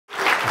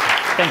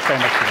Thanks very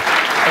much,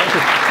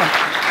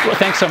 Bruce. Well,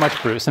 thanks so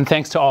much, Bruce, and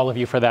thanks to all of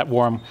you for that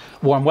warm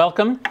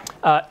welcome.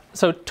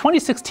 So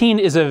 2016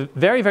 is a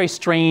very, very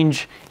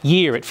strange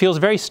year. It feels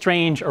very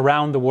strange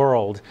around the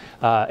world.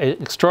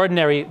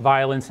 Extraordinary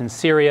violence in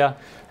Syria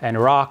and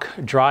Iraq,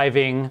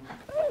 driving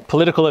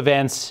political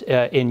events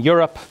in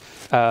Europe,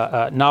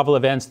 novel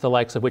events, the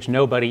likes of which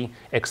nobody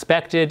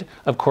expected.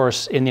 Of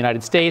course, in the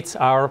United States,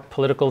 our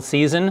political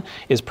season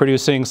is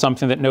producing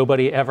something that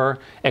nobody ever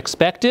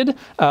expected.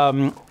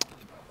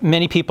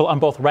 Many people on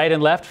both right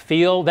and left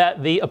feel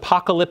that the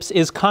apocalypse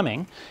is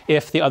coming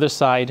if the other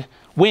side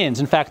wins.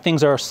 In fact,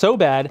 things are so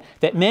bad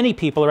that many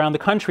people around the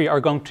country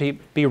are going to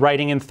be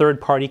writing in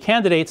third-party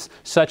candidates,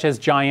 such as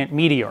Giant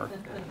Meteor.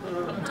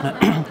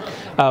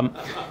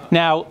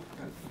 Now,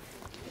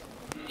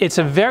 it's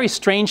a very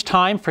strange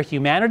time for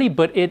humanity,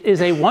 but it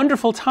is a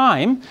wonderful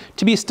time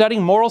to be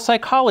studying moral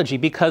psychology,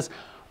 because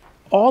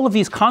all of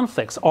these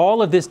conflicts,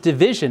 all of this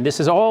division, this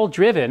is all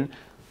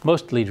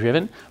mostly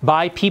driven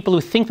by people who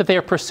think that they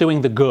are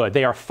pursuing the good.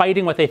 They are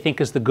fighting what they think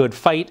is the good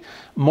fight.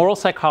 Moral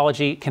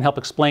psychology can help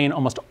explain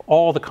almost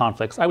all the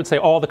conflicts, I would say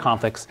all the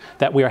conflicts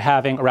that we are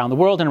having around the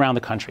world and around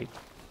the country.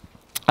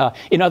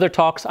 In other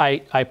talks,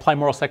 I apply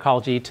moral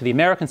psychology to the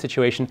American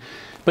situation.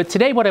 But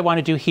today what I want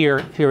to do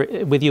here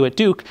with you at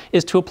Duke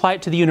is to apply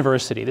it to the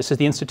university. This is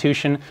the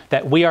institution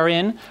that we are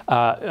in.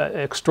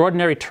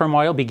 Extraordinary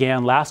turmoil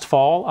began last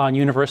fall on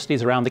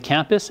universities around the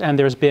campus, and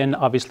there's been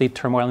obviously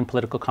turmoil and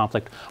political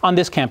conflict on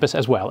this campus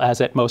as well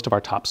as at most of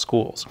our top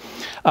schools.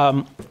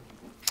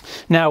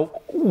 Now,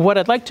 what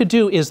I'd like to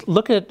do is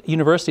look at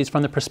universities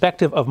from the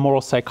perspective of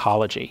moral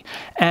psychology.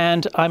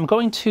 And I'm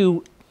going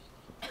to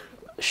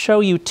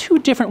show you two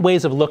different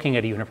ways of looking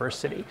at a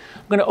university.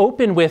 I'm going to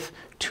open with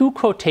two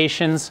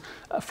quotations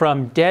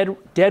from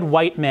dead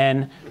white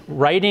men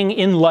writing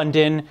in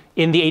London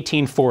in the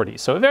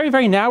 1840s. So a very,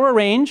 very narrow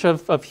range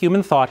of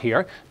human thought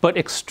here, but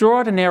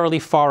extraordinarily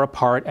far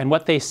apart, and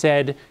what they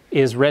said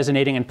is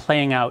resonating and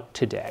playing out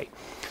today.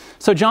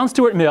 So John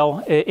Stuart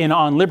Mill in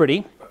On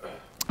Liberty,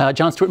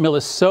 John Stuart Mill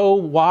is so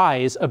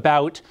wise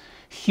about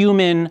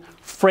human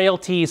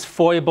frailties,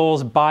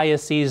 foibles,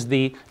 biases,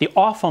 the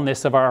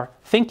awfulness of our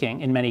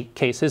thinking in many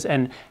cases,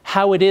 and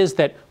how it is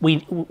that we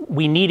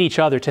need each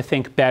other to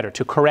think better,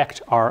 to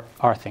correct our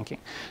thinking.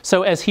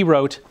 So as he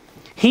wrote,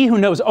 "He who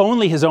knows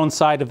only his own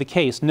side of the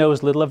case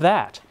knows little of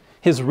that.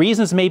 His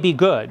reasons may be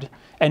good,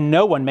 and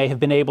no one may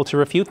have been able to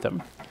refute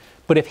them.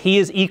 But if he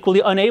is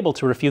equally unable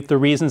to refute the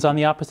reasons on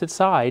the opposite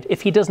side,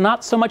 if he does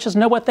not so much as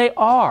know what they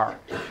are,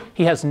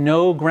 he has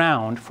no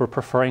ground for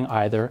preferring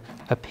either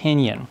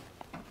opinion."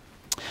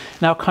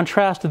 Now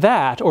contrast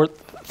that, or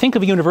think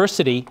of a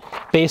university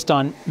based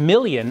on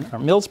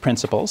Mill's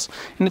principles,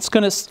 and it's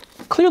going to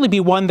clearly be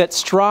one that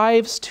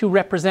strives to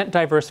represent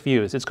diverse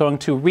views. It's going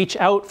to reach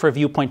out for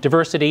viewpoint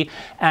diversity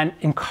and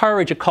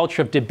encourage a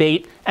culture of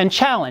debate and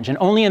challenge, and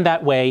only in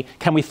that way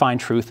can we find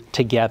truth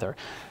together.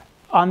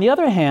 On the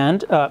other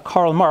hand,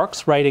 Karl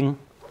Marx, writing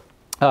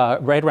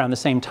right around the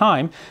same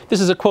time, this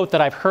is a quote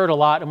that I've heard a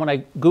lot, and when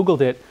I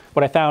Googled it,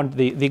 what I found,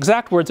 the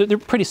exact words, they're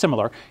pretty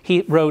similar.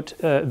 He wrote,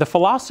 "The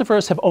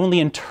philosophers have only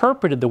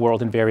interpreted the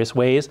world in various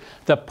ways.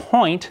 The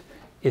point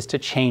is to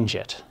change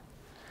it."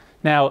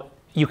 Now,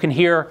 you can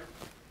hear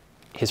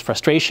his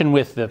frustration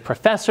with the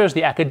professors,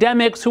 the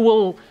academics, who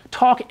will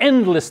talk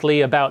endlessly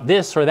about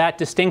this or that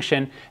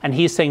distinction, and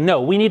he's saying, no,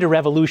 we need a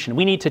revolution.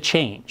 We need to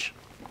change.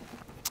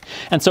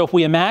 And so if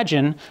we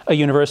imagine a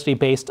university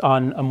based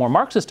on a more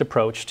Marxist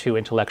approach to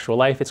intellectual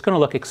life, it's going to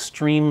look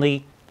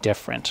extremely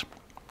different.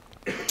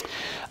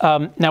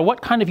 Now,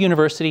 what kind of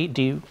university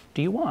do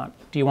you want?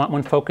 Do you want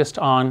one focused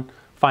on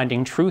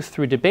finding truth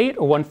through debate,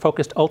 or one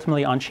focused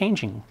ultimately on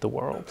changing the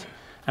world?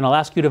 And I'll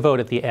ask you to vote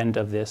at the end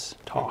of this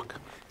talk.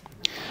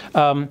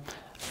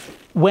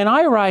 When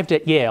I arrived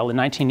at Yale in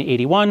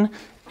 1981,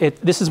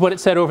 this is what it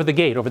said over the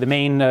gate, over the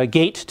main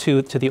gate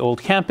to the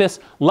old campus: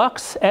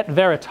 Lux et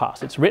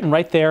Veritas. It's written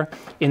right there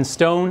in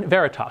stone,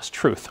 Veritas,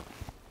 truth.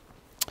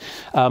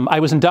 I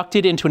was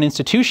inducted into an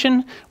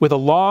institution with a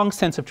long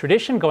sense of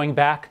tradition, going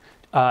back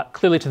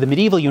clearly to the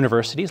medieval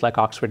universities like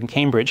Oxford and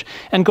Cambridge,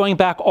 and going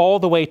back all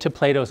the way to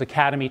Plato's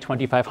Academy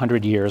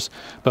 2,500 years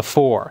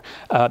before.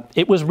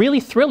 It was really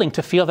thrilling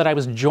to feel that I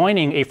was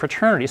joining a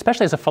fraternity,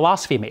 especially as a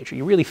philosophy major.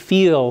 You really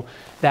feel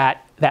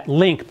that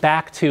link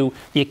back to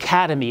the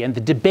academy and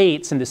the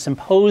debates and the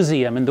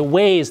symposium and the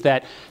ways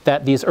that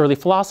these early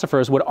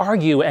philosophers would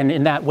argue and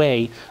in that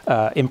way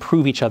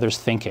improve each other's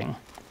thinking.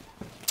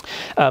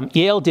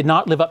 Yale did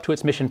not live up to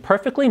its mission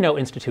perfectly. No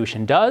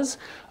institution does.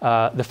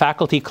 The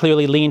faculty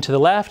clearly leaned to the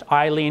left.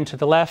 I leaned to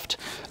the left.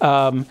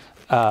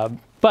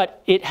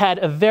 But it had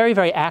a very,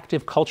 very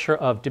active culture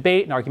of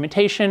debate and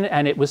argumentation,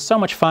 and it was so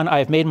much fun. I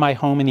have made my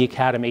home in the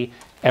academy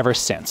ever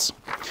since.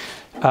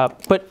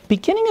 But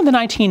beginning in the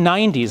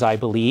 1990s, I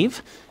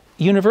believe,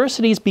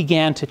 universities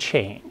began to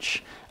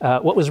change.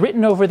 What was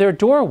written over their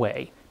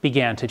doorway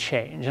began to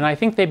change. And I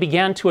think they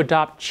began to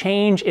adopt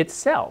change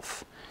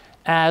itself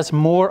as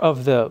more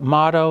of the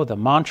motto, the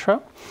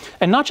mantra,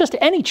 and not just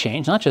any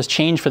change, not just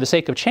change for the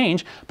sake of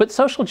change, but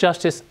social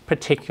justice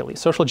particularly.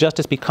 Social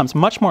justice becomes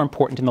much more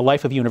important in the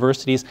life of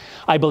universities,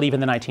 I believe, in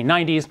the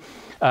 1990s.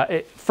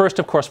 First,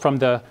 of course, from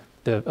the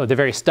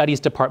various studies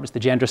departments, the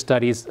gender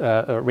studies,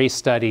 race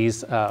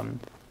studies,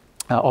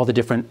 all the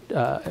different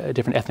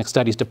ethnic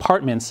studies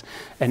departments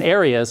and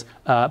areas,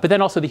 but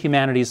then also the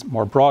humanities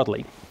more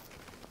broadly.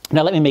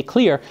 Now, let me make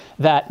clear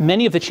that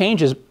many of the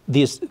changes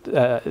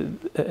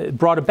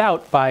brought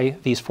about by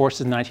these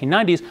forces in the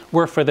 1990s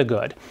were for the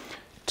good.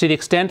 To the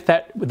extent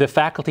that the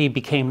faculty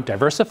became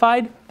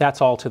diversified,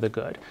 that's all to the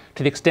good.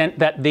 To the extent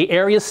that the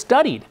areas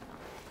studied,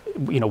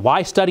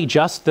 why study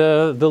just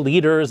the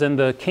leaders and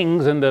the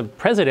kings and the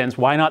presidents?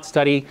 Why not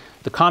study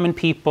the common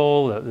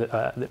people,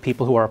 the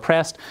people who are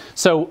oppressed?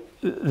 So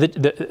to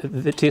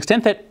the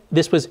extent that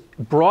this was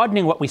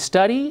broadening what we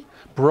study,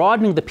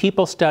 broadening the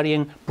people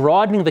studying,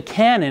 broadening the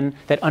canon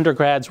that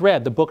undergrads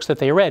read, the books that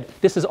they read,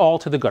 this is all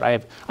to the good.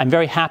 I'm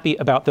very happy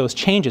about those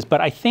changes.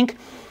 But I think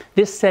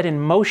this set in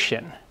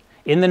motion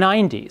in the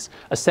 90s,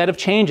 a set of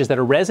changes that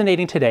are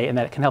resonating today and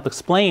that can help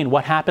explain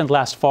what happened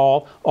last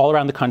fall all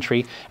around the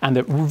country and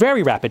the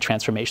very rapid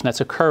transformation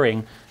that's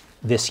occurring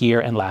this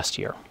year and last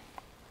year.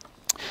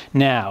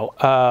 Now,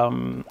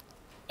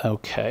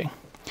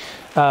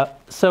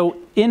 so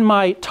in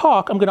my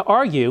talk, I'm going to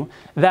argue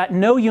that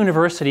no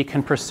university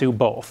can pursue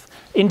both.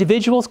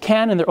 Individuals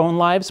can in their own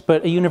lives,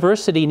 but a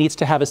university needs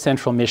to have a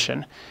central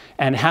mission,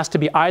 and it has to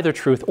be either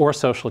truth or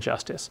social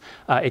justice.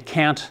 It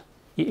can't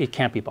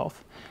be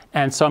both.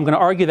 And so I'm going to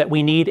argue that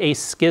we need a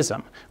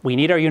schism. We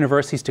need our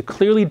universities to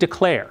clearly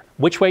declare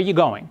which way you're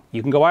going.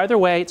 You can go either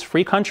way. It's a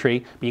free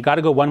country, but you got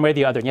to go one way or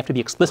the other. And you have to be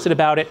explicit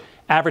about it,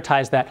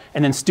 advertise that,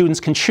 and then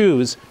students can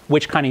choose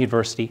which kind of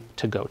university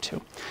to go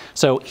to.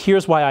 So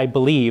here's why I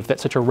believe that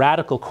such a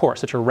radical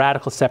course, such a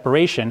radical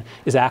separation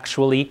is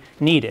actually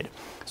needed.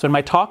 So in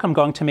my talk, I'm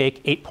going to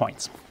make 8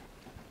 points.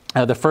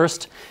 The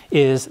first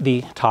is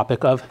the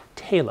topic of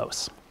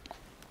telos.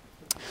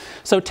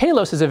 So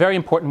telos is a very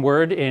important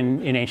word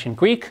in ancient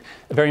Greek,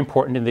 very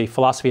important in the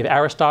philosophy of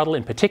Aristotle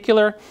in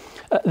particular.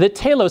 The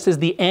telos is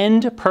the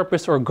end,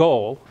 purpose, or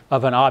goal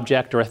of an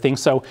object or a thing.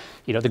 So,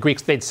 the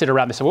Greeks, they'd sit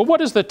around and say, well,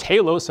 what is the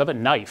telos of a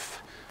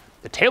knife?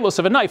 The telos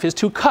of a knife is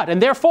to cut,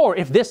 and therefore,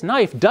 if this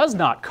knife does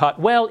not cut,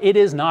 well, it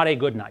is not a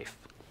good knife.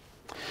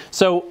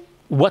 So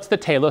what's the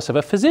telos of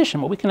a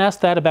physician? Well, we can ask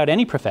that about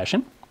any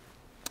profession.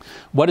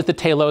 What is the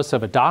telos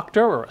of a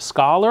doctor or a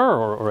scholar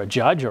or a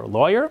judge or a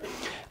lawyer?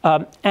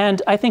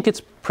 And I think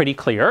it's pretty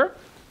clear.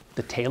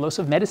 The telos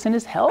of medicine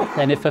is health.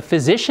 And if a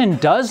physician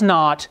does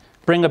not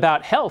bring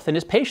about health in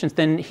his patients,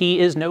 then he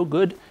is no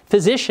good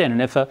physician.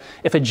 And if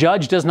a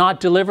judge does not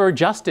deliver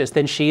justice,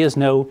 then she is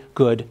no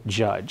good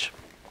judge.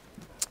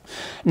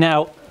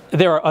 Now,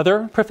 there are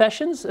other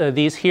professions.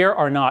 These here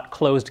are not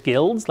closed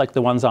guilds like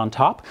the ones on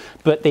top,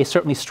 but they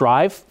certainly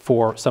strive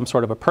for some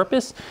sort of a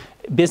purpose.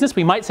 Business,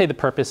 we might say the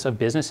purpose of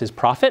business is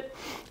profit.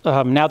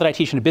 Now that I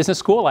teach in a business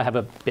school, I have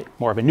a bit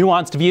more of a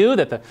nuanced view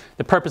that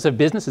the purpose of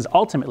business is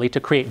ultimately to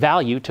create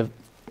value, to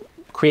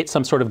create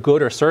some sort of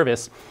good or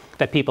service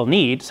that people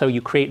need, so you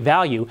create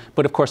value.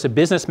 But of course, a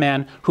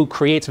businessman who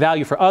creates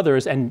value for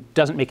others and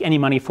doesn't make any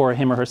money for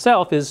him or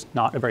herself is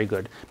not a very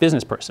good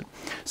business person.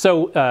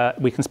 So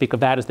we can speak of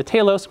that as the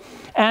telos.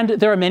 And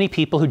there are many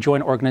people who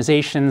join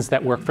organizations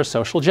that work for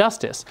social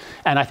justice.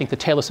 And I think the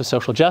telos of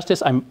social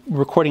justice, I'm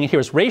recording it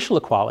here as racial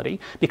equality,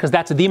 because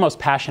that's the most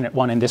passionate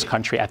one in this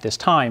country at this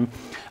time.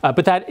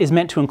 But that is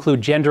meant to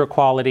include gender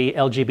equality,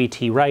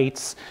 LGBT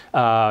rights,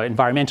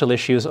 environmental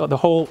issues, the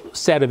whole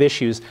set of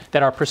issues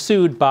that are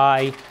pursued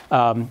by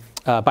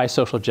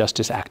social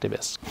justice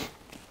activists.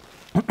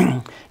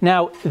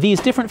 Now, these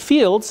different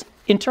fields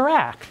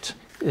interact.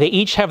 They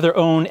each have their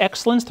own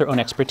excellence, their own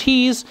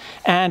expertise,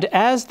 and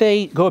as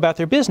they go about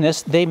their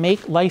business, they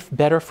make life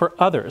better for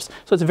others.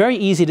 So it's very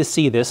easy to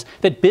see this,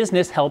 that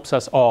business helps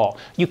us all.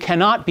 You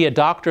cannot be a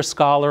doctor,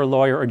 scholar,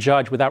 lawyer, or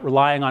judge without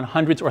relying on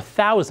hundreds or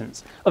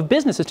thousands of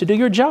businesses to do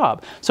your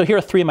job. So here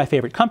are 3 of my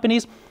favorite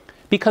companies,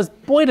 because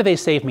boy, do they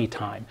save me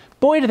time.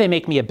 Boy, do they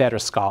make me a better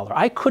scholar.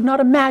 I could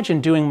not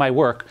imagine doing my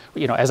work,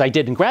 as I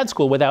did in grad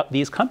school without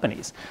these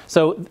companies.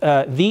 So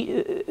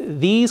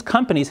these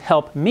companies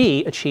help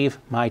me achieve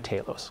my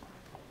telos.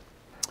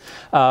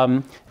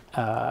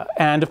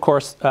 And of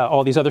course,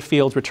 all these other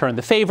fields return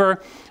the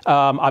favor.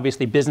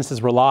 Obviously,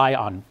 businesses rely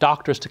on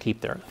doctors to keep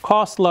their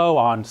costs low,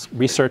 on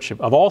research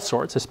of all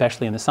sorts,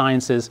 especially in the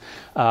sciences,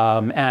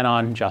 and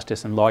on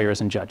justice and lawyers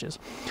and judges.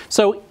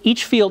 So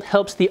each field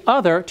helps the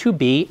other to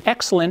be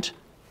excellent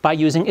by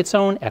using its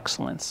own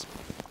excellence.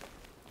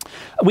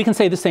 We can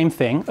say the same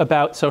thing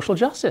about social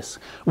justice.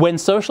 When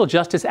social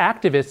justice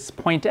activists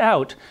point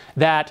out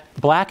that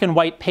black and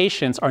white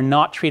patients are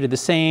not treated the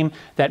same,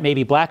 that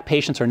maybe black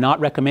patients are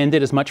not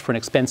recommended as much for an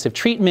expensive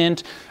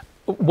treatment,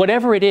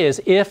 whatever it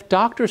is, if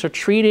doctors are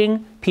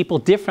treating people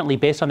differently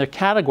based on their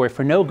category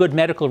for no good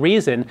medical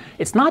reason,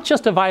 it's not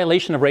just a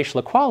violation of racial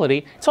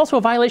equality, it's also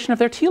a violation of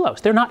their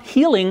telos. They're not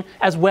healing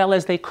as well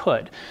as they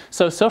could.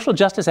 So social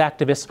justice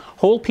activists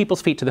hold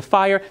people's feet to the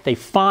fire, they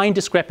find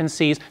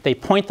discrepancies, they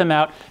point them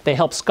out, they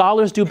help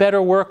scholars do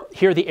better work.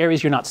 Here are the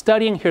areas you're not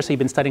studying, here's how you've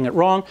been studying it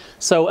wrong.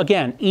 So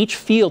again, each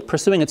field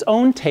pursuing its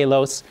own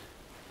telos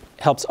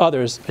helps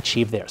others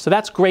achieve theirs. So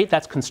that's great,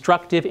 that's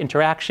constructive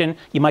interaction.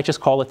 You might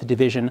just call it the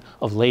division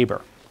of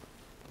labor.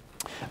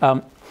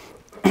 And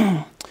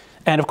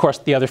of course,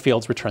 the other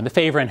fields return the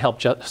favor and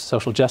help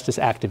social justice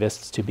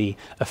activists to be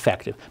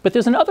effective. But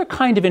there's another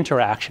kind of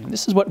interaction.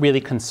 This is what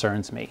really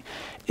concerns me.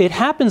 It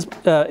happens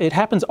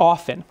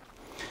often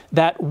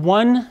that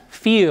one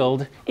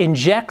field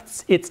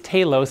injects its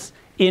telos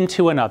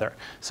into another.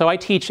 So I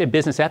teach a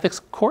business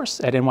ethics course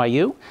at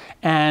NYU,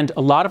 and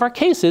a lot of our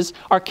cases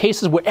are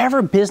cases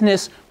wherever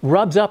business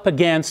rubs up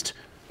against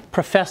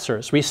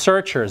professors,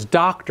 researchers,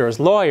 doctors,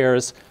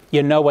 lawyers,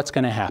 you know what's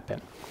going to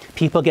happen.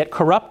 People get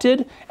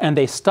corrupted and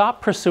they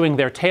stop pursuing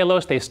their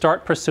telos, they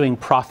start pursuing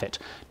profit.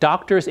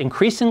 Doctors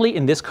increasingly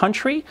in this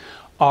country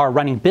are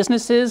running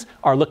businesses,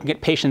 are looking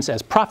at patients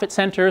as profit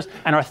centers,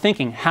 and are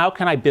thinking, how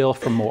can I bill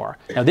for more?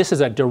 Now this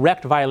is a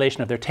direct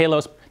violation of their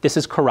telos. This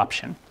is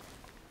corruption.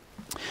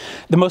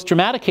 The most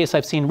dramatic case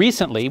I've seen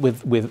recently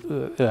with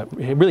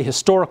really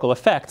historical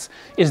effects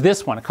is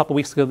this one. A couple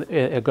weeks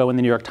ago in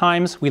the New York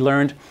Times, we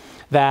learned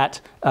that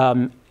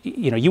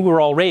you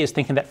were all raised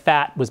thinking that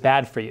fat was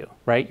bad for you,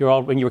 right?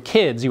 When you were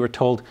kids, you were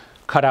told,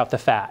 cut out the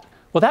fat.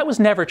 Well, that was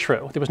never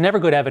true. There was never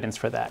good evidence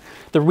for that.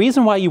 The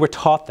reason why you were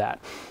taught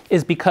that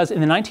is because in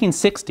the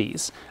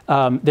 1960s,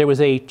 there was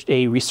a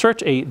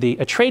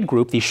trade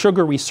group, the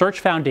Sugar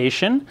Research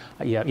Foundation.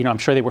 I'm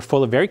sure they were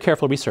full of very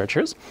careful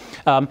researchers.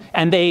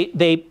 And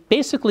they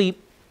basically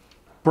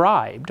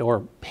bribed or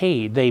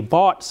paid. They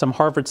bought some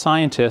Harvard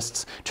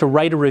scientists to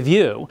write a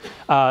review.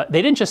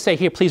 They didn't just say,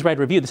 here, please write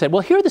a review. They said,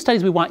 well, here are the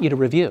studies we want you to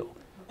review.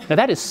 Now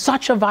that is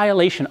such a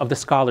violation of the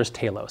scholar's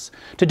telos.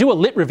 To do a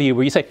lit review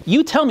where you say,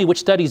 you tell me which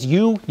studies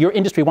your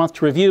industry wants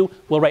to review,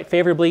 we'll write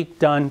favorably,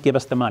 done, give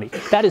us the money.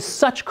 That is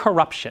such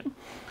corruption.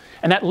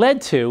 And that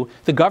led to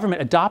the government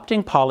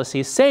adopting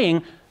policies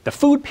saying the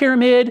food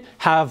pyramid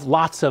have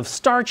lots of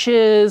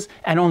starches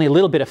and only a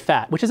little bit of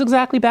fat, which is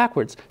exactly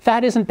backwards.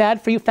 Fat isn't bad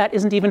for you, fat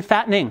isn't even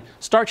fattening.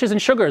 Starches and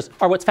sugars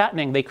are what's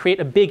fattening. They create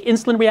a big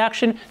insulin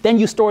reaction, then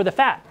you store the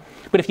fat.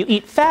 But if you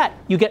eat fat,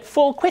 you get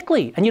full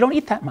quickly, and you don't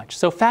eat that much.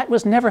 So fat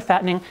was never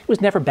fattening, it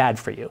was never bad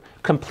for you.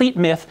 Complete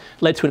myth,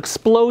 led to an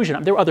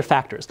explosion. There were other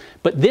factors.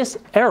 But this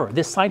error,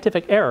 this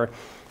scientific error,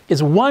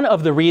 is one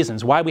of the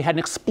reasons why we had an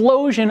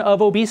explosion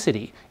of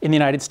obesity in the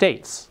United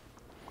States.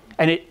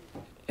 And it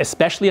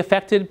especially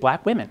affected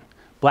black women.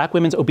 Black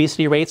women's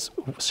obesity rates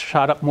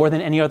shot up more than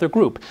any other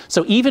group.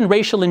 So even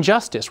racial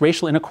injustice,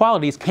 racial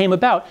inequalities came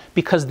about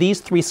because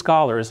these three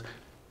scholars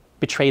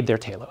betrayed their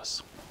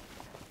telos.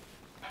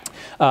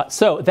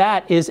 So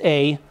that is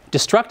a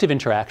destructive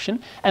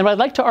interaction. And what I'd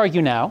like to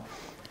argue now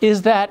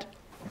is that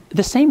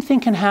the same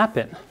thing can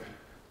happen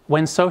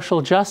when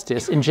social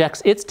justice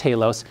injects its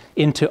telos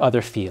into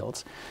other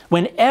fields.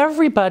 When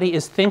everybody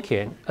is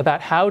thinking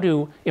about how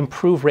to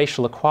improve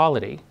racial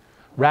equality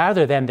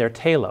rather than their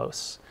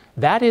telos,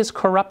 that is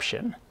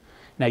corruption.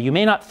 Now, you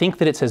may not think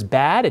that it's as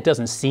bad. It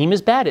doesn't seem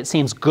as bad. It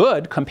seems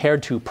good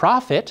compared to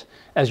profit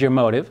as your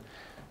motive.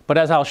 But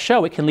as I'll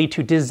show, it can lead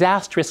to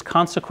disastrous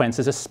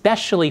consequences,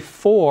 especially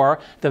for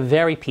the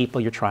very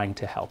people you're trying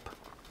to help.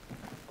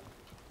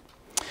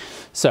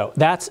 So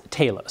that's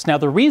telos. Now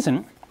the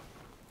reason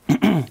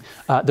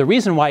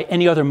why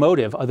any other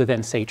motive other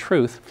than, say,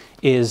 truth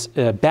is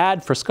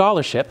bad for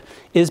scholarship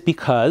is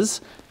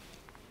because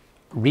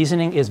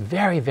reasoning is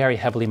very, very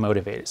heavily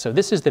motivated. So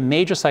this is the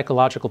major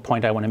psychological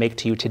point I want to make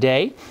to you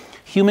today.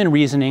 Human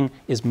reasoning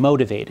is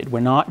motivated. We're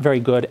not very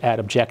good at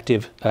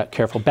objective,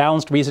 careful,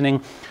 balanced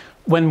reasoning.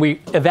 When we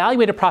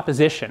evaluate a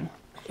proposition,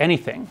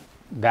 anything,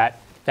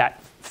 that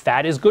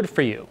fat is good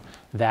for you,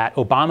 that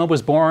Obama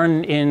was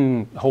born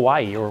in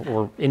Hawaii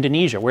or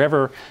Indonesia,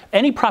 wherever,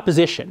 any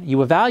proposition,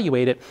 you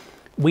evaluate it,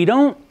 we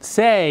don't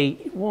say,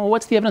 well,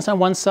 what's the evidence on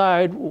one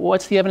side?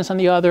 What's the evidence on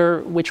the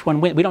other? Which one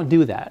wins? We don't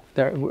do that.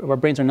 Our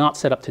brains are not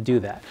set up to do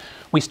that.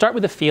 We start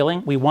with a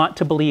feeling. We want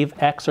to believe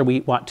X or we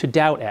want to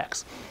doubt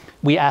X.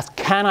 We ask,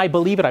 can I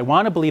believe it? I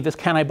want to believe this.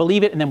 Can I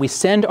believe it? And then we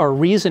send our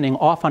reasoning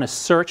off on a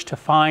search to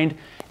find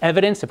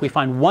evidence. If we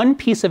find one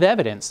piece of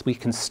evidence, we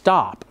can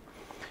stop.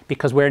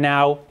 Because we're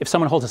now, if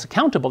someone holds us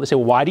accountable, they say,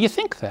 well, why do you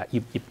think that?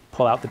 You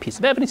pull out the piece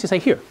of evidence, you say,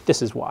 here,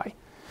 this is why.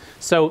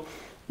 So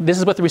this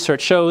is what the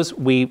research shows.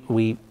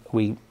 We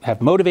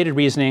have motivated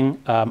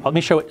reasoning. I'll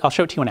show it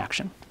to you in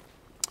action.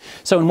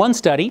 So in one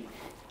study,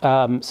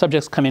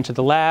 subjects come into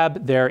the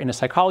lab, they're in a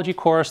psychology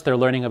course, they're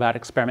learning about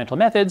experimental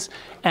methods,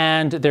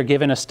 and they're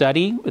given a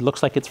study. It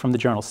looks like it's from the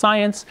journal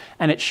Science,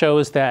 and it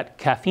shows that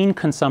caffeine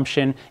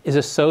consumption is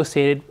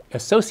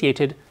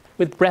associated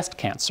with breast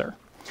cancer.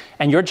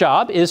 And your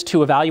job is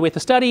to evaluate the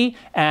study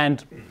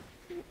and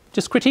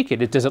just critique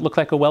it. Does it look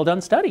like a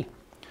well-done study?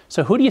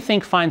 So who do you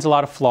think finds a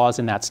lot of flaws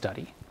in that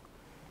study?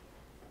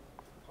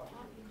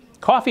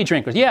 Coffee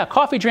drinkers. Yeah,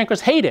 coffee drinkers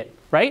hate it,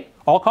 right?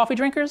 All coffee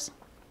drinkers?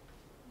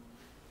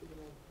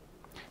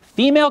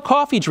 Female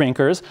coffee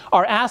drinkers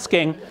are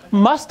asking,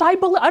 must I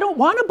believe? I don't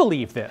want to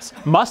believe this.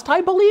 Must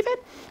I believe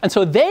it? And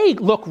so they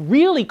look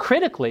really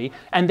critically,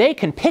 and they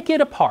can pick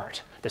it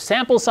apart. The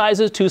sample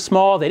size is too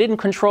small. They didn't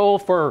control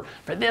for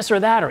this or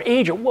that or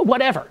age or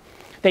whatever.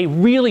 They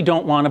really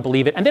don't want to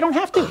believe it, and they don't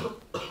have to.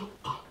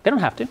 They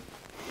don't have to.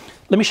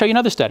 Let me show you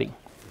another study.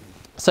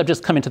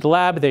 Subjects come into the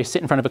lab, they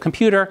sit in front of a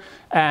computer,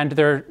 and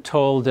they're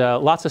told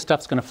lots of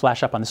stuff's going to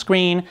flash up on the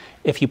screen.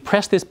 If you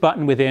press this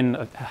button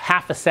within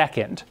half a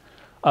second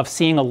of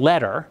seeing a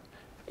letter,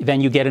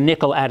 then you get a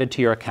nickel added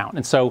to your account.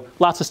 And so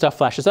lots of stuff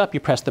flashes up, you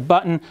press the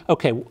button.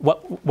 Okay,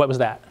 what was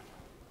that?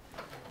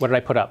 What did I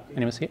put up?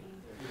 Anyone see it?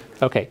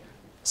 Okay,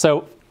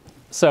 so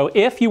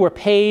if you were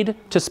paid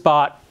to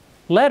spot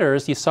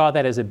letters, you saw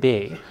that as a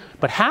B.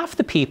 But half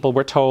the people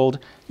were told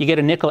you get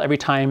a nickel every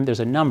time there's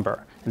a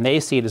number, and they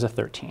see it as a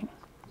 13.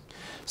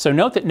 So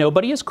note that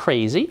nobody is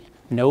crazy.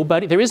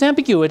 There is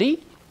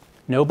ambiguity.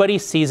 Nobody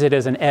sees it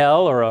as an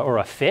L or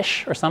a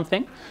fish or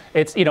something.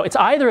 It's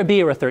either a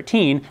B or a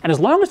 13, and as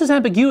long as there's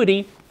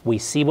ambiguity, we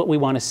see what we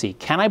want to see.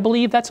 Can I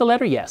believe that's a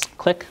letter? Yes.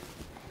 Click.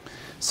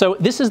 So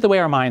this is the way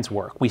our minds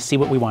work. We see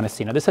what we want to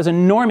see. Now this has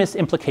enormous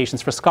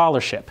implications for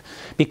scholarship,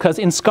 because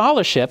in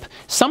scholarship,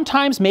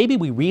 sometimes maybe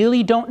we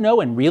really don't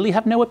know and really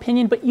have no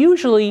opinion, but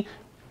usually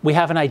we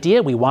have an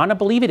idea, we want to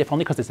believe it, if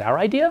only because it's our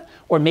idea,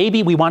 or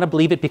maybe we want to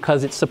believe it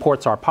because it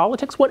supports our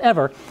politics,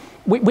 whatever.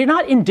 We're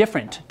not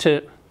indifferent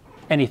to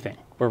anything,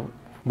 or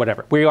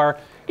whatever. We are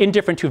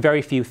indifferent to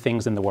very few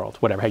things in the world,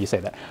 whatever, how you say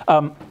that.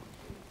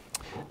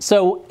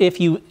 So if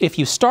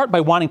you start by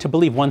wanting to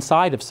believe one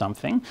side of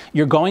something,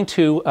 you're going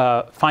to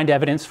find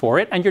evidence for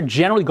it, and you're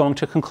generally going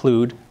to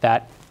conclude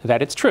that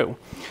it's true.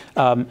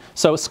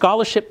 So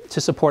scholarship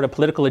to support a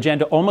political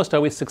agenda almost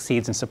always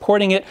succeeds in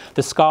supporting it.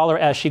 The scholar,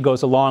 as she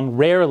goes along,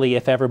 rarely,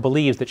 if ever,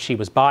 believes that she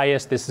was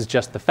biased. This is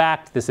just the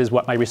fact. This is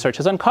what my research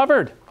has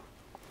uncovered.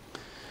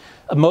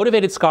 A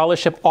motivated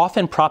scholarship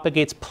often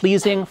propagates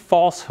pleasing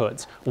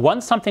falsehoods.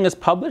 Once something is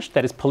published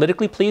that is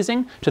politically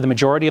pleasing to the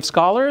majority of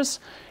scholars,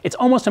 it's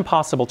almost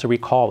impossible to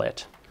recall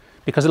it,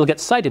 because it'll get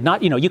cited.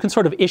 You can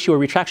sort of issue a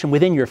retraction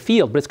within your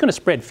field, but it's going to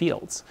spread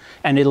fields,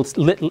 and it'll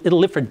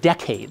live for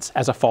decades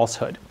as a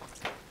falsehood.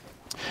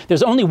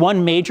 There's only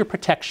one major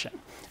protection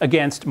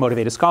against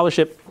motivated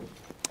scholarship,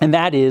 and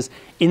that is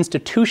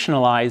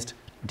institutionalized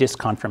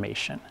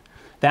disconfirmation.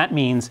 That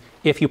means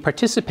if you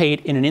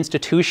participate in an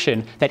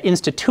institution that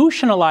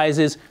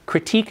institutionalizes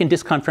critique and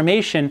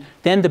disconfirmation,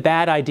 then the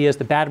bad ideas,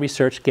 the bad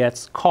research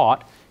gets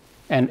caught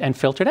and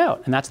filtered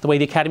out. And that's the way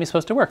the academy is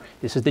supposed to work.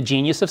 This is the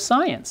genius of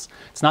science.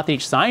 It's not that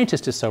each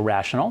scientist is so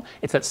rational.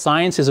 It's that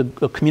science is a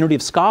community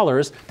of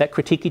scholars that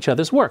critique each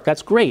other's work.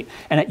 That's great.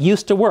 And it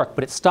used to work,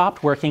 but it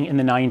stopped working in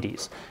the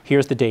 90s.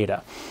 Here's the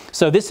data.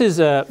 So this is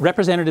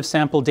representative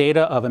sample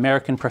data of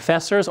American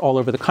professors all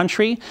over the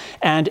country.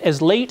 And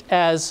as late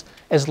as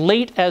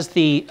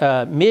the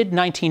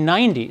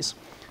mid-1990s,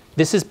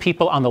 this is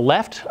people on the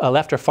left,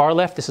 left or far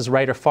left. This is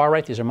right or far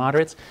right. These are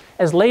moderates.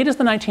 As late as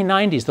the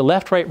 1990s, the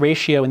left-right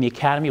ratio in the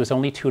academy was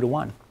only 2 to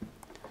 1.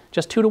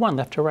 Just 2 to 1,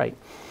 left to right.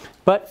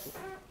 But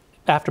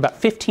after about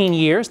 15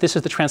 years, this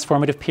is the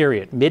transformative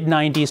period,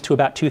 mid-90s to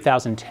about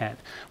 2010.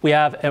 We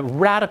have a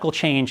radical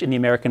change in the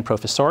American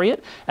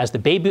professoriate. As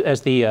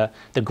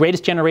the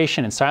greatest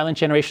generation and silent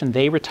generation,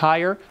 they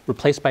retire,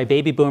 replaced by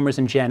baby boomers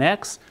and Gen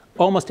X.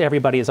 Almost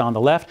everybody is on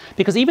the left,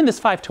 because even this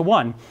 5 to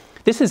 1,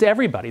 this is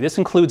everybody. This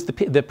includes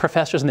the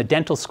professors in the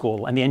dental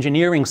school and the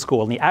engineering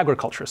school and the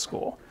agriculture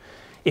school.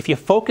 If you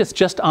focus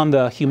just on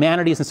the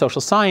humanities and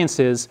social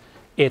sciences,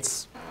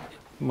 it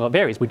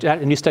varies.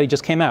 A new study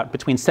just came out,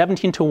 between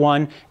 17 to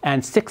 1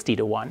 and 60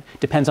 to 1.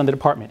 Depends on the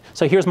department.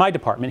 So here's my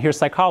department. Here's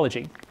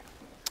psychology.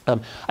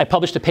 I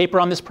published a paper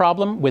on this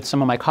problem with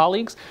some of my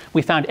colleagues.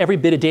 We found every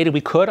bit of data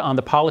we could on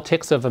the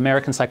politics of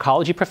American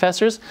psychology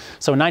professors.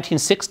 So in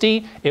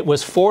 1960, it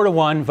was 4 to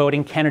 1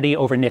 voting Kennedy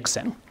over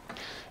Nixon.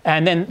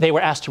 And then they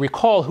were asked to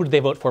recall who did they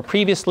vote for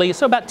previously,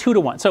 so about 2 to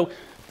 1. So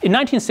in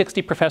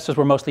 1960, professors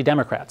were mostly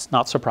Democrats,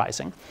 not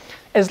surprising.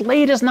 As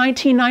late as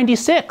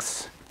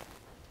 1996,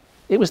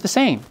 it was the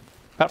same,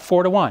 about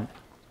 4 to 1.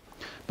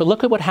 But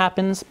look at what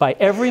happens by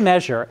every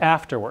measure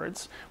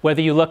afterwards.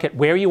 Whether you look at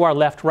where you are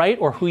left, right,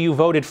 or who you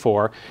voted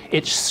for,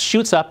 it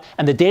shoots up.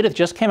 And the data that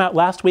just came out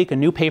last week, a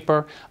new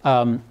paper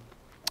by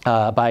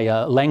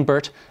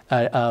Langbert,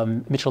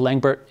 Mitchell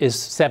Langbert, is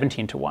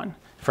 17 to 1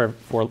 for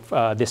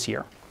this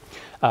year.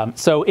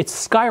 So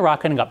it's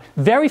skyrocketing up.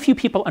 Very few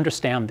people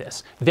understand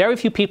this. Very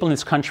few people in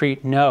this country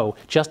know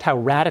just how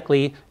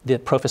radically the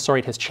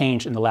professoriate has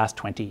changed in the last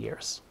 20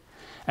 years.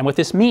 And what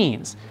this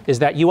means is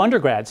that you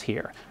undergrads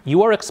here,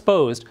 you are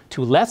exposed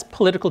to less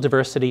political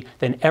diversity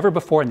than ever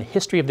before in the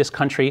history of this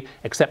country,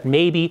 except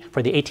maybe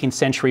for the 18th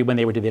century when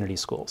they were divinity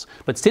schools.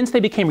 But since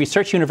they became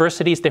research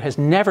universities, there has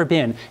never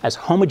been as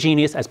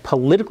homogeneous, as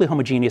politically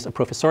homogeneous a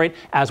professoriate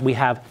as we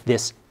have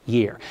this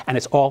year. And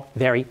it's all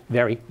very,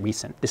 very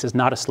recent. This is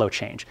not a slow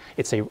change.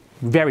 It's a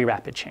very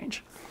rapid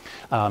change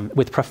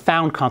with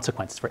profound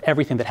consequences for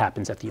everything that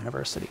happens at the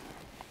university.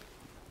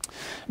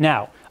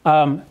 Now,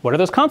 what are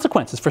those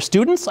consequences? For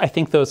students, I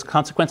think those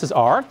consequences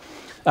are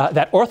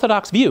that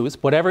orthodox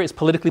views, whatever is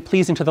politically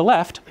pleasing to the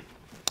left,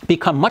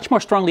 become much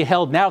more strongly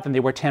held now than they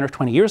were 10 or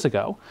 20 years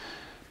ago,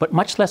 but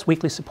much less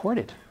weakly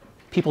supported.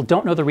 People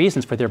don't know the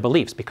reasons for their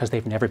beliefs because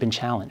they've never been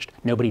challenged.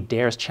 Nobody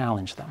dares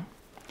challenge them.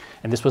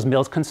 And this was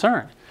Mill's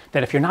concern,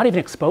 that if you're not even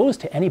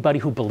exposed to anybody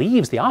who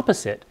believes the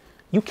opposite,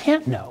 you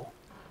can't know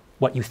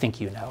what you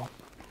think you know.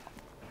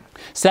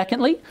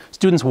 Secondly,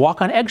 students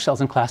walk on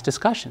eggshells in class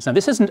discussions. Now,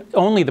 this isn't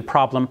only the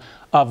problem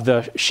of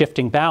the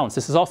shifting balance.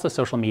 This is also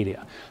social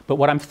media. But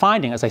what I'm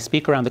finding as I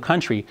speak around the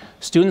country,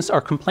 students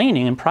are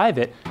complaining in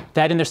private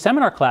that in their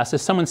seminar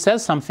classes, someone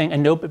says something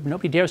and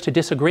nobody dares to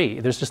disagree.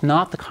 There's just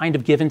not the kind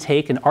of give and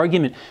take and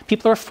argument.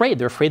 People are afraid.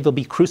 They're afraid they'll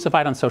be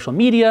crucified on social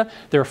media.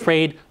 They're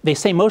afraid, they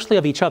say mostly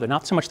of each other,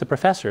 not so much the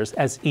professors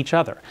as each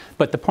other.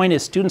 But the point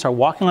is students are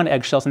walking on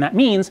eggshells, and that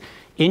means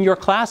in your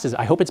classes,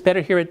 I hope it's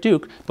better here at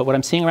Duke, but what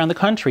I'm seeing around the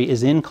country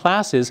is in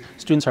classes,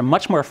 students are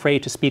much more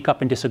afraid to speak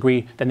up and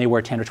disagree than they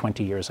were 10 or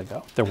 20 years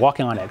ago. They're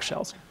walking on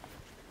eggshells.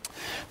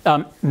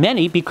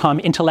 Many become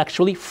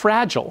intellectually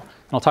fragile.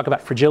 And I'll talk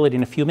about fragility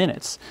in a few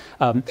minutes.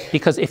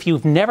 Because if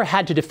you've never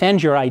had to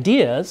defend your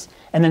ideas,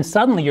 and then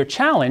suddenly you're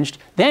challenged,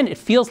 then it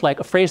feels like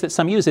a phrase that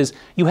some use is,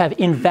 you have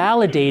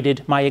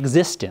invalidated my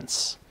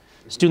existence.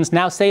 Students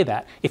now say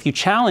that. If you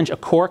challenge a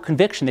core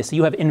conviction, they say,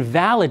 you have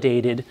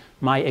invalidated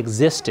my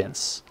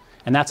existence.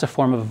 And that's a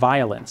form of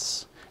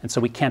violence. And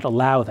so we can't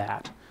allow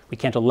that. We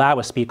can't allow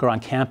a speaker on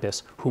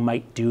campus who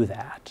might do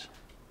that.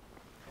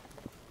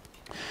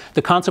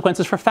 The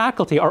consequences for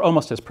faculty are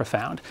almost as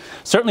profound.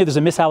 Certainly there's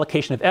a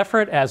misallocation of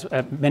effort as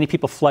many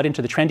people flood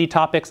into the trendy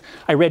topics.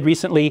 I read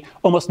recently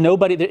almost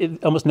nobody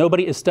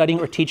is studying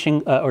or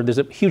teaching, or there's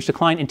a huge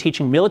decline in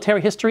teaching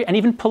military history and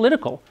even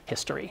political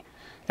history.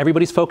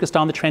 Everybody's focused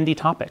on the trendy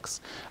topics.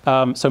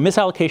 So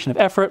misallocation of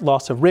effort,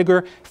 loss of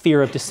rigor,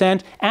 fear of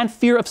dissent, and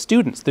fear of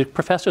students. The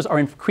professors are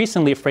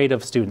increasingly afraid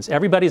of students.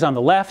 Everybody's on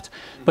the left,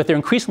 but they're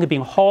increasingly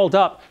being hauled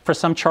up for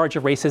some charge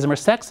of racism or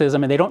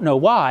sexism, and they don't know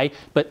why,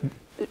 but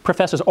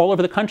professors all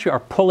over the country are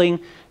pulling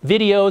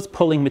videos,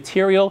 pulling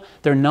material.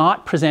 They're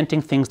not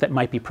presenting things that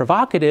might be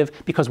provocative,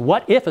 because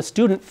what if a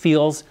student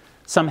feels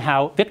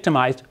somehow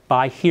victimized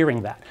by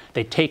hearing that?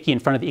 They take you in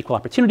front of the Equal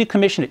Opportunity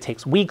Commission. It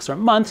takes weeks or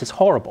months. It's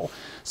horrible.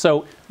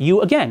 So you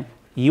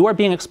are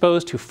being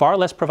exposed to far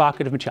less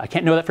provocative material. I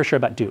can't know that for sure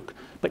about Duke.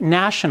 But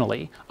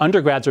nationally,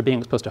 undergrads are being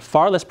exposed to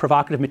far less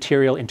provocative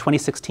material in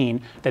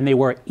 2016 than they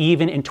were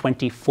even in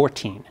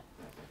 2014.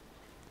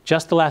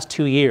 Just the last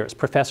 2 years,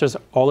 professors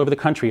all over the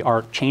country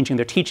are changing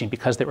their teaching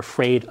because they're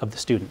afraid of the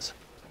students.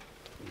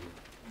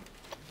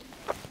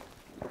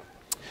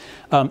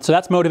 So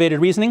that's motivated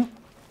reasoning.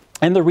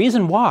 And the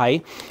reason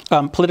why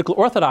political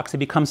orthodoxy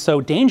becomes so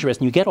dangerous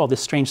and you get all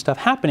this strange stuff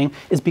happening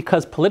is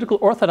because political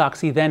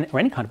orthodoxy then, or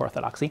any kind of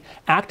orthodoxy,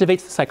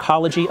 activates the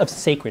psychology of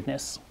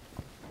sacredness.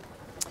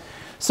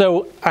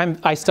 So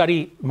I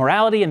study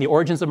morality and the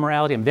origins of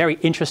morality. I'm very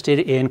interested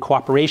in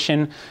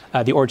cooperation,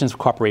 the origins of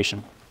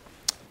cooperation.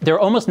 There are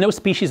almost no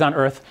species on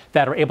Earth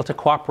that are able to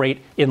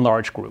cooperate in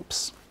large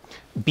groups.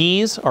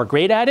 Bees are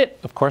great at it.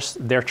 Of course,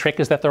 their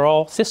trick is that they're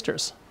all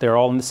sisters. They're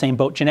all in the same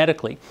boat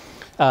genetically.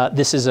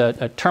 This is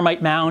a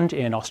termite mound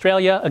in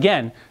Australia.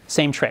 Again,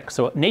 same trick.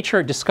 So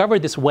nature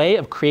discovered this way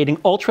of creating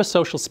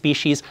ultra-social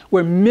species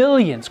where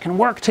millions can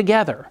work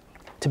together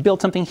to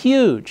build something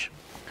huge.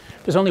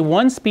 There's only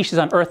one species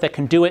on Earth that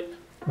can do it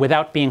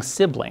without being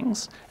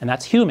siblings, and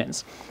that's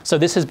humans. So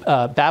this is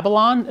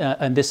Babylon,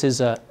 and this is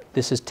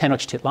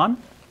Tenochtitlan.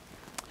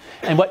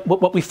 And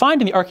what we find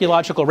in the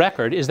archaeological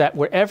record is that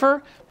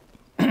wherever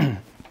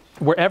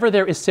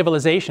there is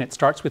civilization, it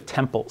starts with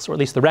temples, or at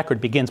least the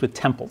record begins with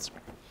temples.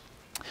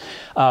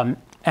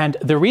 And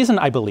the reason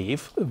I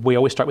believe we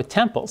always start with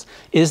temples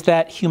is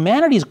that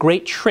humanity's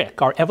great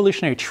trick, our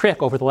evolutionary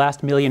trick over the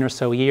last million or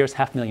so years,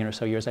 half million or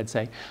so years, I'd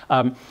say,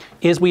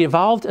 is we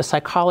evolved a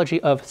psychology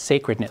of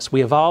sacredness.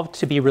 We evolved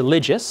to be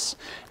religious,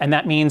 and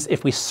that means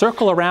if we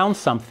circle around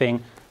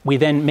something, we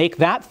then make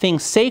that thing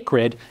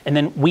sacred, and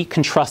then we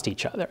can trust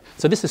each other.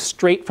 So this is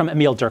straight from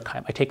Emil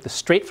Durkheim. I take this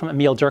straight from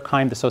Emil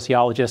Durkheim, the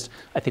sociologist,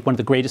 I think one of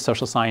the greatest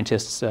social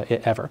scientists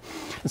ever.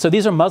 And so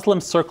these are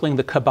Muslims circling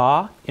the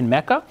Kaaba in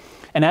Mecca.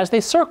 And as they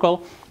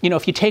circle, you know,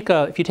 if you take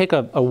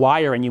a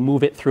wire and you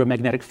move it through a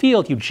magnetic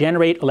field, you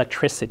generate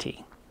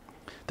electricity,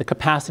 the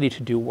capacity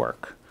to do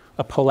work,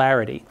 a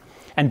polarity.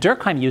 And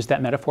Durkheim used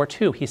that metaphor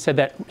too. He said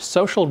that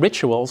social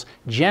rituals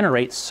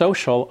generate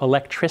social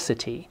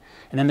electricity.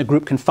 And then the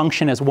group can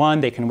function as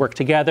one, they can work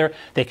together,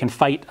 they can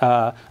fight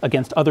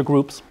against other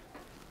groups.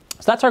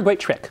 So that's our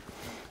great trick.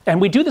 And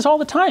we do this all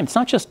the time. It's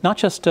not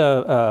just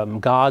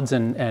gods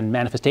and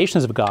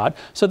manifestations of God.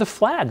 So the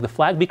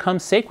flag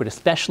becomes sacred,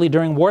 especially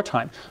during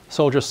wartime.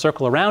 Soldiers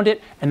circle around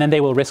it, and then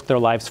they will risk their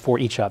lives for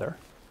each other.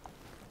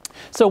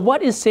 So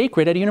what is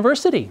sacred at a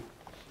university?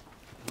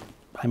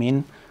 I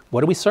mean, what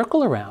do we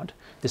circle around?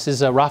 This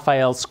is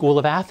Raphael's School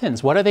of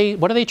Athens. What are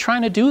they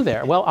trying to do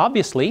there? Well,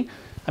 obviously,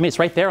 I mean, it's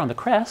right there on the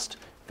crest.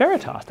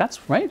 Veritas,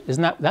 that's right.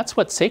 That's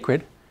what's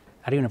sacred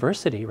at a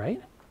university,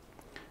 right?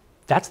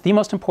 That's the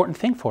most important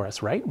thing for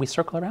us, right? We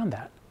circle around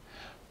that.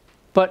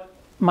 But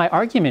my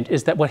argument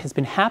is that what has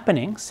been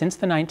happening since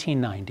the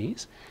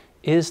 1990s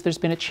is there's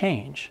been a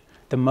change.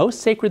 The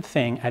most sacred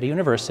thing at a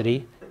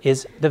university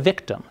is the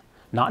victim.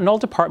 Not in all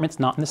departments,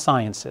 not in the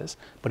sciences,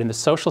 but in the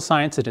social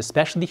sciences,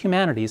 especially the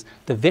humanities,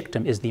 the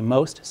victim is the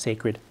most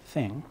sacred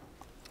thing.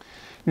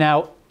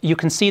 Now, you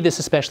can see this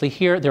especially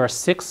here. There are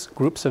 6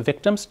 groups of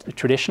victims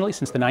traditionally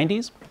since the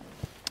 90s.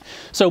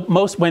 So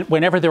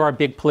whenever there are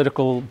big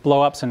political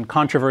blow-ups and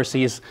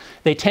controversies,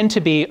 they tend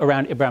to be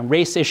around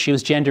race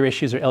issues, gender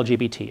issues, or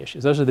LGBT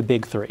issues. Those are the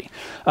big 3.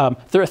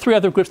 There are 3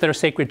 other groups that are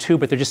sacred too,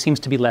 but there just seems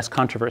to be less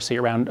controversy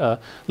around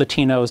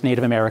Latinos,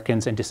 Native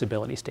Americans, and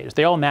disability status.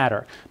 They all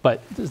matter, but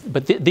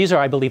these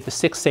are, I believe, the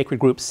 6 sacred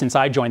groups since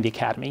I joined the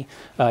academy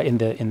in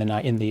the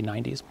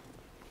 90s.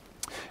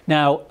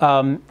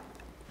 Now,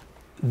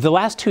 the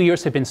last 2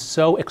 years have been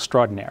so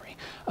extraordinary.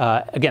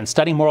 Again,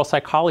 studying moral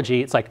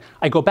psychology, it's like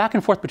I go back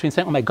and forth between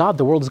saying, oh my God,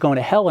 the world is going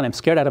to hell and I'm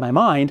scared out of my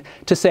mind,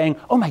 to saying,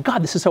 oh my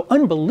God, this is so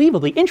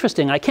unbelievably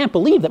interesting. I can't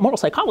believe that moral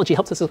psychology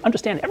helps us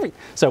understand everything.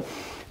 So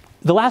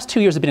the last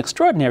 2 years have been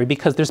extraordinary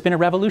because there's been a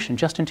revolution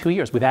just in 2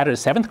 years. We've added a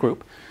 7th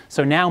group.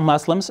 So now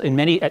Muslims,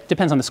 it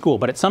depends on the school,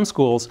 but at some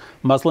schools,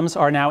 Muslims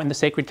are now in the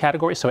sacred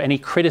category. So any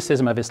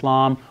criticism of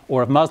Islam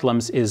or of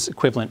Muslims is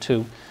equivalent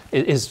to,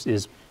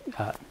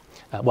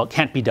 well, it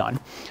can't be done.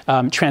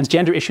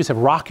 Transgender issues have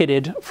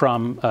rocketed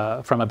from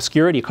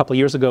obscurity a couple of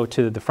years ago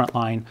to the front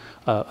line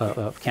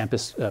of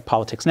campus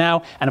politics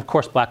now. And of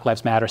course, Black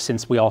Lives Matter,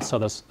 since we all saw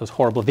those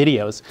horrible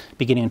videos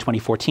beginning in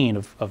 2014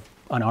 of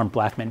unarmed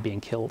black men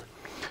being killed.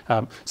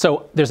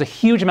 So there's a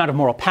huge amount of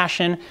moral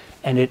passion,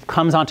 and it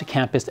comes onto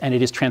campus, and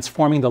it is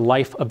transforming the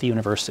life of the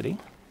university.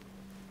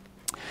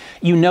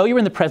 You know you're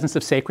in the presence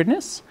of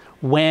sacredness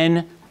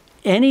when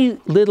any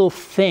little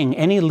thing,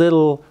 any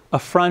little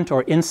affront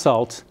or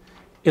insult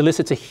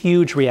elicits a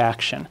huge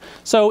reaction.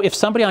 So if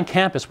somebody on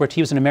campus were to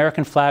use an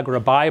American flag or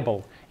a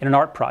Bible in an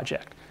art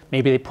project,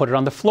 maybe they put it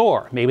on the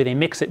floor, maybe they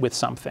mix it with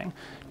something.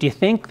 Do you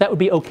think that would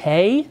be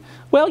okay?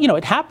 Well, you know,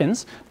 it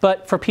happens,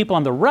 but for people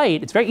on the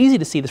right, it's very easy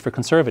to see this for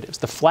conservatives.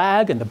 The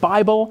flag and the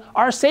Bible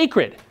are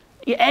sacred.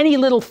 Any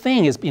little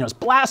thing is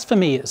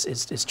blasphemy,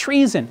 is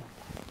treason.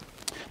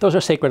 Those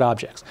are sacred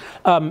objects.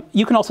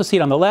 You can also see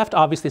it on the left.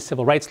 Obviously,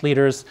 civil rights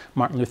leaders.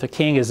 Martin Luther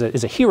King is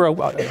a hero.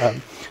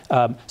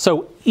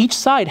 So each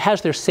side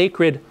has their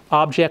sacred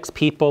objects,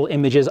 people,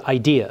 images,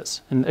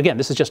 ideas. And again,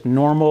 this is just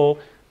normal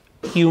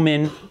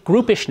human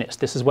groupishness.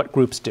 This is what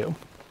groups do.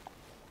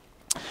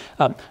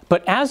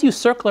 But as you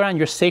circle around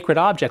your sacred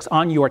objects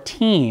on your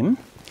team,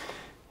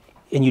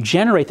 and you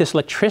generate this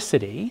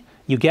electricity,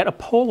 you get a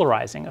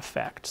polarizing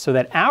effect, so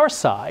that our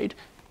side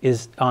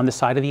is on the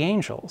side of the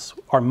angels.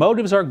 Our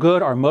motives are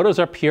good, our motives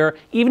are pure.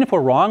 Even if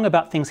we're wrong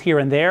about things here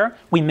and there,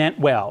 we meant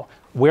well.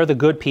 We're the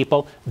good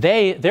people.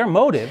 Their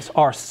motives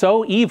are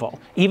so evil.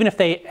 Even if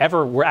they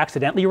ever were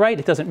accidentally right,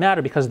 it doesn't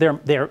matter because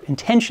their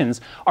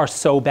intentions are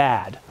so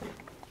bad.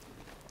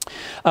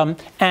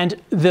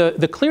 And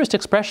the clearest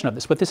expression of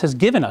this, what this has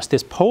given us,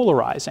 this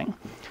polarizing,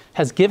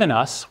 has given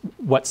us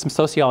what some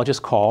sociologists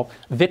call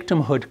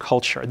victimhood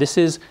culture. This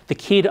is the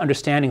key to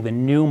understanding the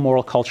new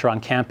moral culture on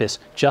campus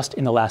just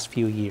in the last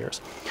few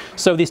years.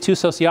 So these 2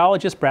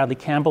 sociologists, Bradley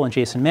Campbell and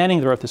Jason Manning,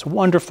 they wrote this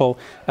wonderful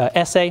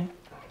essay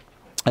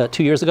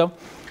 2 years ago.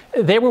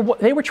 They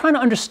were trying to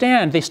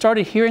understand, they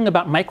started hearing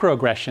about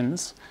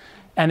microaggressions,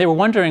 and they were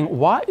wondering,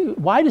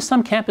 why do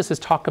some campuses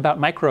talk about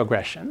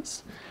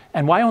microaggressions?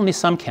 And why only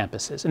some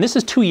campuses? And this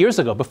is 2 years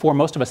ago, before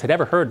most of us had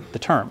ever heard the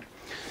term.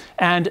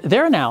 And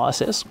their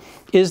analysis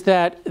is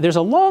that there's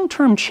a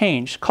long-term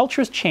change.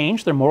 Cultures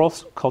change, their moral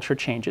culture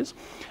changes.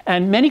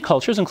 And many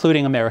cultures,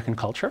 including American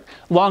culture,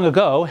 long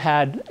ago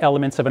had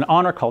elements of an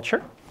honor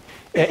culture.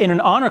 In an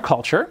honor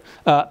culture,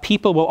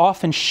 people will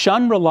often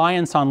shun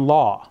reliance on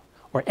law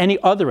or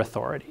any other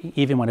authority,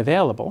 even when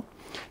available.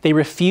 They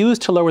refuse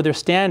to lower their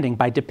standing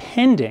by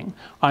depending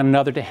on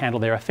another to handle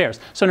their affairs.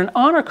 So in an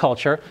honor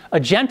culture, a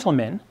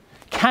gentleman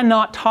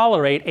cannot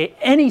tolerate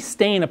any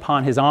stain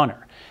upon his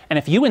honor. And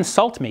if you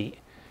insult me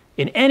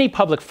in any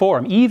public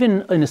forum,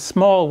 even in a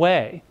small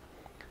way,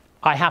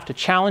 I have to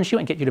challenge you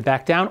and get you to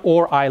back down,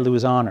 or I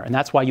lose honor. And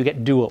that's why you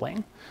get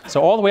dueling.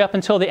 So all the way up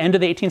until the end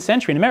of the 18th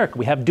century in America,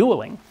 we have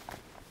dueling.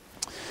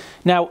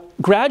 Now,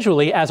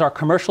 gradually, as our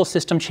commercial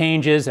system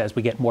changes, as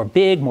we get more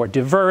big, more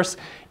diverse,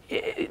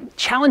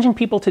 challenging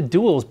people to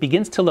duels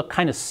begins to look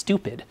kind of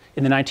stupid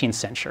in the 19th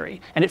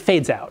century, and it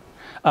fades out.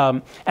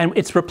 And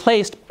it's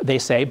replaced, they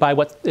say, by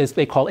what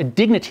they call a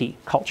dignity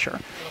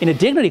culture. In a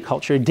dignity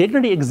culture,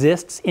 dignity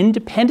exists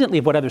independently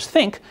of what others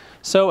think,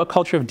 so a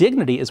culture of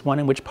dignity is one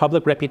in which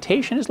public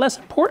reputation is less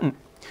important.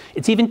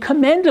 It's even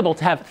commendable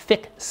to have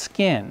thick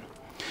skin.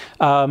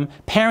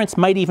 Parents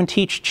might even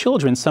teach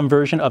children some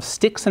version of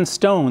sticks and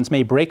stones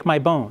may break my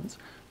bones,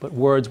 but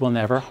words will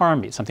never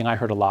harm me. Something I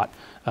heard a lot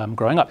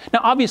growing up.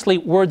 Now, obviously,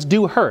 words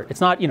do hurt.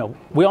 It's not,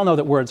 we all know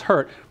that words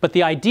hurt, but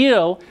the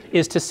ideal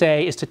is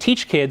to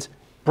teach kids,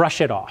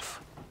 brush it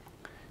off.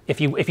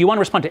 If you want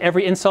to respond to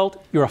every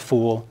insult, you're a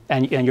fool,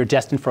 and you're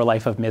destined for a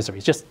life of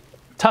misery. Just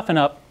toughen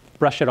up,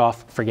 brush it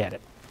off, forget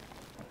it.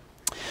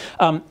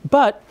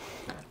 But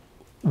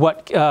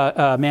what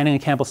Manning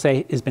and Campbell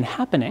say has been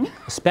happening,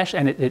 especially,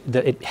 and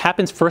it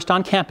happens first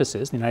on campuses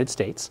in the United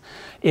States,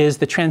 is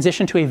the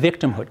transition to a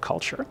victimhood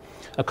culture.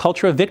 A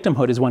culture of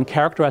victimhood is one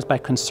characterized by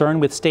concern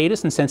with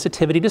status and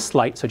sensitivity to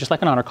slight, so just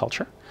like an honor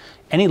culture.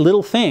 Any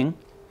little thing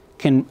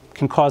can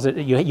cause it,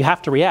 you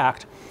have to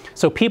react.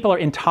 So people are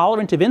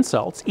intolerant of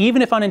insults,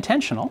 even if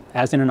unintentional,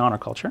 as in an honor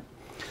culture.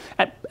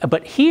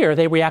 But here,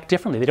 they react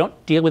differently. They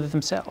don't deal with it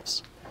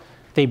themselves.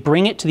 They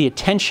bring it to the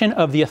attention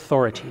of the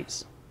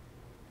authorities.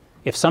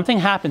 If something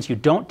happens, you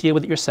don't deal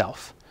with it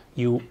yourself.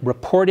 You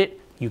report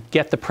it, you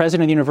get the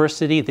president of the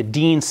university, the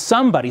dean,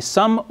 somebody,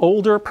 some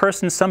older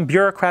person, some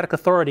bureaucratic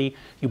authority,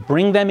 you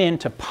bring them in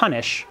to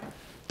punish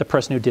the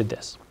person who did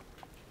this.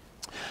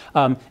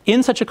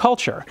 In such a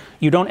culture,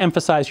 you don't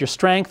emphasize your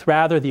strength,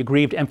 rather the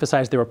aggrieved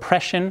emphasize their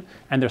oppression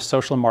and their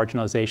social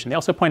marginalization. They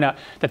also point out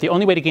that the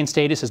only way to gain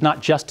status is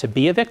not just to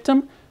be a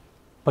victim,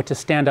 but to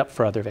stand up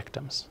for other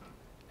victims.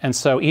 And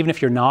so even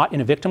if you're not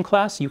in a victim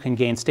class, you can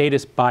gain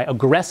status by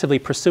aggressively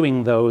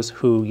pursuing those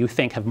who you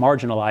think have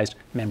marginalized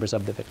members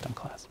of the victim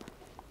class.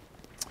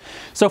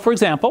 So for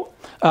example,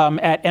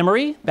 at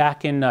Emory,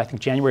 back in, I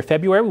think, January,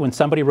 February, when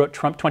somebody wrote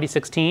Trump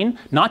 2016,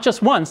 not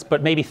just once,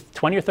 but maybe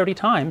 20 or 30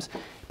 times,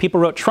 people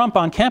wrote Trump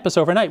on campus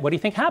overnight. What do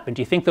you think happened?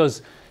 Do you think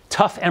those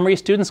tough Emory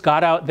students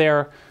got out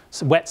their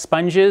wet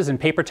sponges and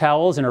paper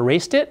towels and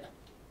erased it?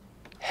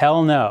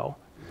 Hell no.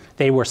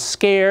 They were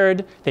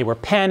scared, they were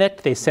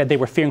panicked, they said they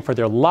were fearing for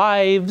their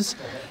lives,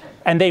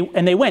 and they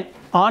went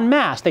en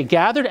masse. They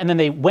gathered and then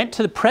they went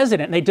to the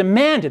president and they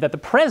demanded that the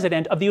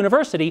president of the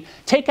university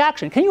take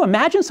action. Can you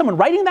imagine someone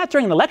writing that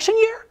during an election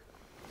year?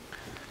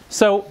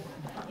 So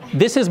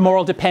this is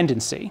moral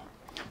dependency.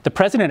 The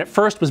president at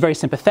first was very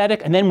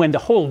sympathetic, and then when the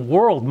whole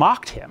world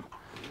mocked him,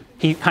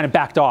 he kind of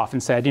backed off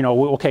and said,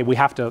 okay, we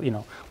have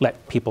to,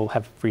 let people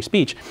have free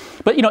speech.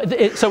 But,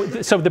 so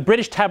the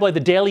British tabloid, the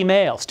Daily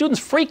Mail,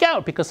 students freak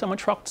out because someone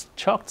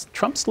chalked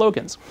Trump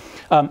slogans.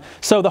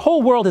 So the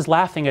whole world is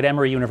laughing at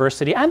Emory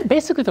University, and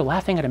basically they're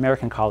laughing at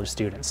American college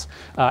students.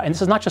 And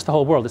this is not just the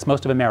whole world, it's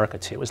most of America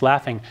too, is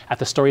laughing at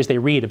the stories they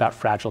read about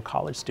fragile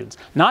college students.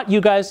 Not you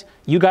guys.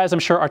 You guys, I'm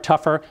sure, are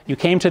tougher. You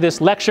came to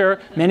this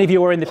lecture. Many of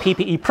you are in the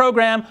PPE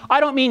program. I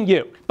don't mean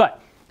you,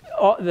 but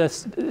the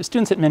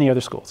students at many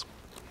other schools.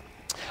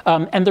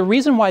 And the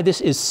reason why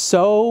this is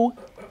so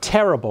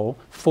terrible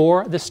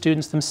for the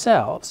students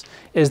themselves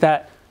is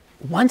that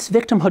once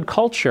victimhood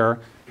culture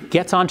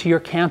gets onto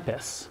your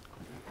campus,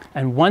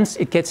 and once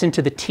it gets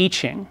into the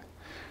teaching,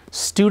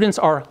 students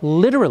are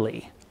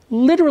literally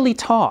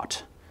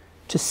taught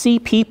to see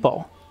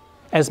people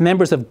as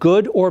members of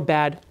good or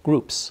bad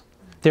groups.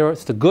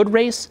 There's the good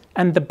race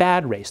and the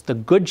bad race, the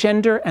good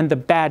gender and the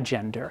bad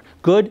gender,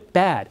 good,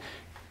 bad.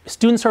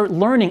 Students are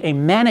learning a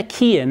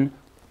Manichaean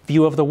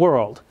view of the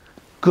world.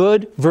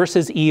 Good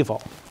versus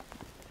evil.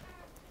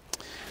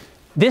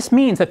 This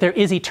means that there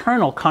is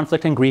eternal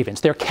conflict and grievance.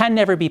 There can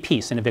never be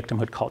peace in a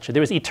victimhood culture.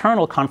 There is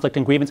eternal conflict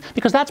and grievance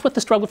because that's what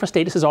the struggle for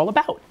status is all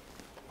about.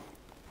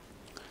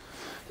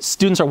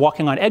 Students are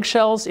walking on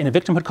eggshells. In a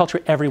victimhood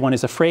culture, everyone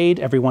is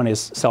afraid, everyone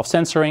is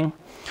self-censoring.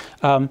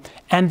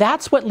 And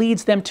that's what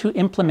leads them to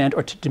implement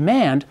or to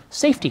demand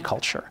safety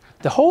culture.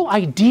 The whole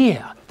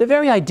idea, the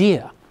very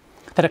idea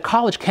that a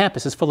college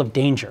campus is full of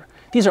danger.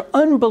 These are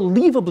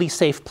unbelievably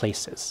safe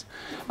places.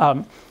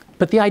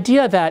 But the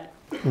idea that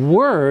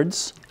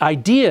words,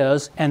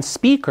 ideas, and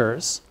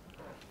speakers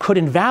could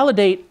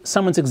invalidate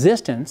someone's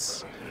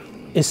existence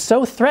is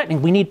so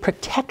threatening. We need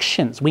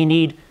protections. We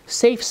need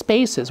safe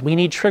spaces. We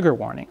need trigger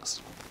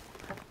warnings.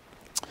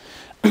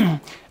 The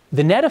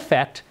net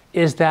effect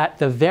is that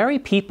the very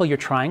people you're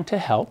trying to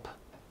help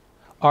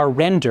are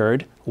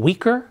rendered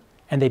weaker,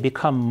 and they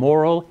become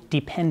moral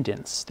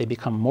dependents. They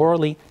become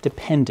morally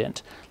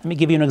dependent. Let me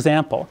give you an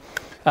example.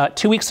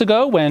 2 weeks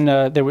ago, when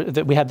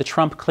we had the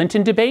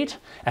Trump-Clinton debate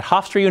at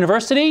Hofstra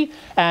University,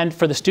 and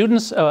for the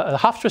students, the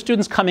Hofstra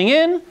students coming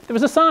in, there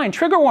was a sign,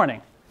 trigger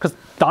warning, because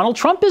Donald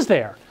Trump is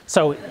there.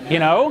 So,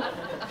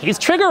 he's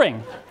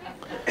triggering.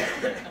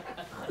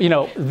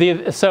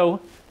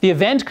 So the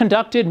event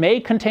conducted may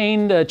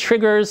contain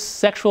triggers,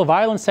 sexual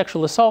violence,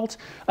 sexual assault.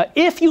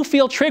 If you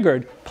feel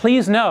triggered,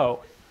 please know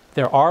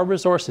there are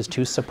resources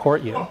to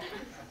support you.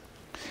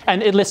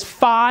 And it lists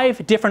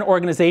 5 different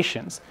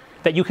organizations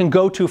that you can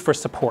go to for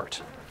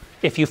support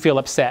if you feel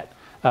upset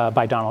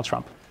by Donald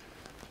Trump.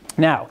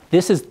 Now,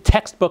 this is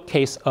textbook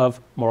case of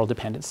moral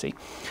dependency.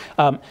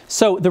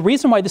 So the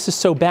reason why this is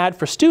so bad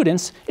for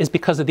students is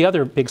because of the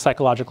other big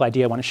psychological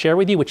idea I want to share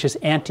with you, which is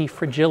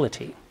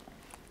anti-fragility.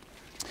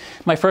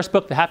 My first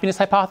book, The Happiness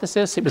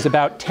Hypothesis, it was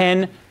about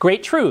 10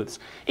 great truths,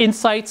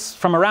 insights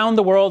from around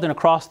the world and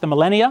across the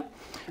millennia.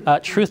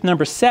 Truth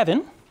number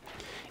 7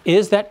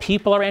 is that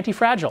people are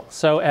anti-fragile.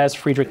 So as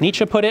Friedrich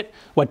Nietzsche put it,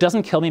 what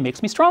doesn't kill me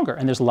makes me stronger.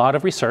 And there's a lot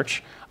of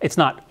research. It's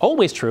not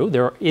always true.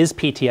 There is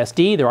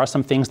PTSD. There are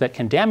some things that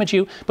can damage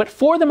you. But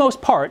for the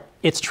most part,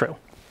 it's true.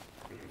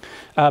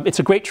 It's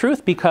a great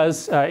truth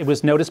because it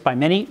was noticed by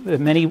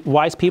many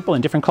wise people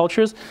in different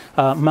cultures.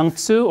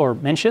 Mengzi or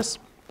Mencius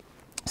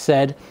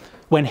said,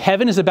 when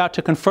heaven is about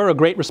to confer a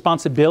great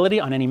responsibility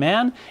on any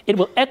man, it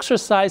will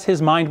exercise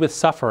his mind with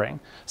suffering,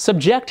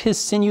 subject his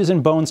sinews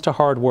and bones to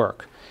hard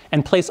work,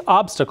 and place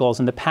obstacles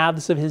in the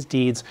paths of his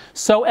deeds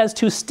so as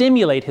to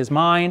stimulate his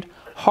mind,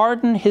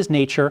 harden his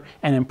nature,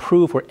 and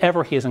improve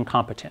wherever he is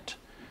incompetent.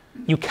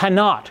 You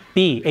cannot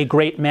be a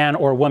great man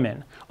or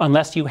woman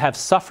unless you have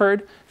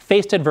suffered,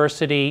 faced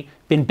adversity,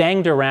 been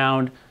banged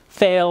around,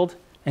 failed,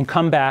 and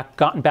come back,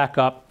 gotten back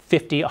up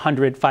 50,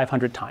 100,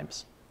 500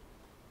 times.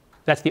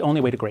 That's the only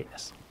way to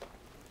greatness.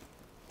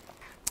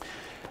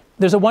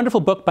 There's a wonderful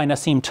book by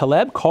Nassim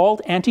Taleb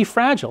called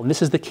Anti-Fragile, and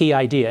this is the key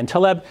idea. And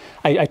Taleb,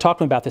 I talked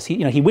to him about this.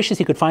 He wishes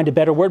he could find a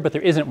better word, but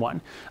there isn't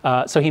one.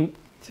 So he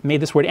made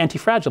this word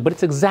anti-fragile, but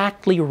it's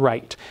exactly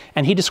right.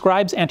 And he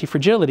describes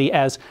anti-fragility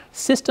as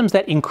systems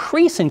that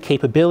increase in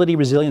capability,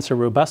 resilience, or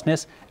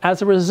robustness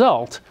as a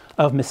result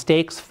of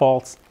mistakes,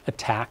 faults,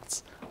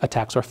 attacks,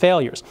 or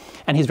failures.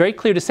 And he's very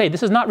clear to say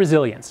this is not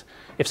resilience.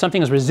 If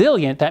something is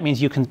resilient, that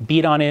means you can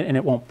beat on it and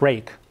it won't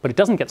break, but it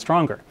doesn't get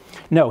stronger.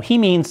 No, he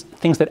means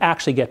things that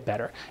actually get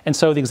better. And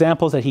so the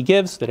examples that he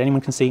gives that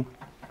anyone can see,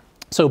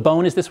 so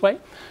bone is this way.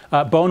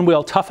 Bone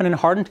will toughen and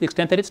harden to the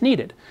extent that it's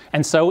needed.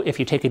 And so if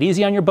you take it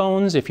easy on your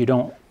bones, if you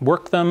don't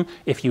work them,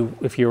 if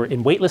you're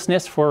in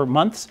weightlessness for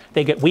months,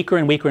 they get weaker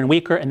and weaker and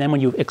weaker, and then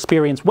when you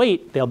experience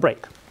weight, they'll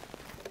break.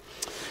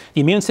 The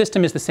immune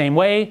system is the same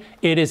way.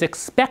 It is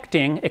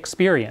expecting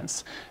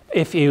experience.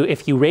 If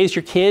you raise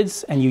your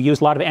kids and you use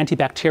a lot of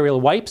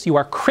antibacterial wipes, you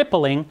are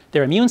crippling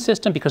their immune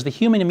system because the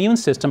human immune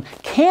system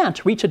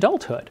can't reach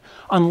adulthood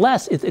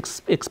unless it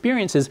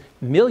experiences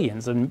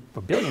millions or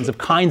billions of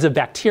kinds of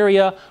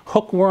bacteria,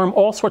 hookworm,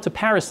 all sorts of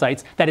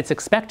parasites that it's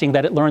expecting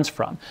that it learns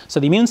from. So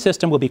the immune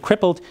system will be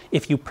crippled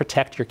if you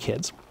protect your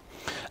kids.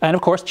 And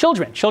of course,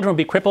 children. Children will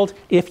be crippled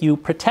if you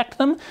protect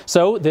them.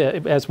 So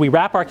as we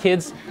wrap our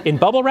kids in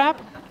bubble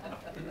wrap,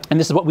 and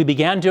this is what we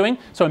began doing.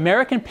 So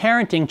American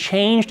parenting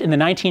changed in the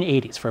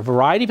 1980s for a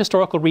variety of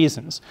historical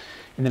reasons.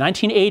 In the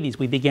 1980s,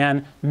 we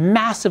began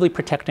massively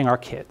protecting our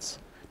kids.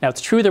 Now,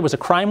 it's true there was a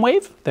crime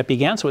wave that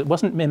began, so it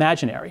wasn't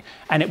imaginary.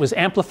 And it was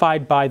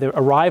amplified by the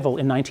arrival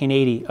in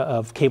 1980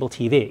 of cable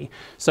TV.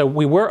 So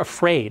we were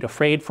afraid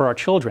for our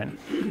children,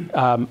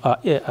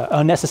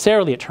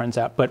 unnecessarily, it turns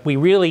out. But we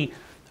really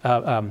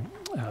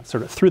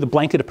sort of threw the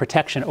blanket of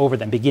protection over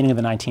them beginning of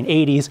the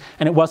 1980s,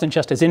 and it wasn't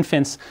just as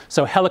infants.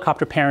 So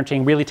helicopter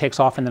parenting really takes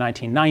off in the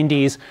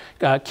 1990s.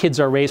 Kids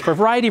are raised for a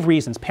variety of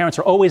reasons. Parents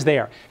are always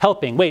there,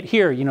 helping. Wait,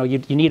 here, you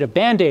need a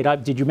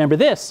Band-Aid. Did you remember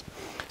this?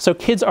 So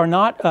kids are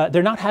not,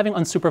 they're not having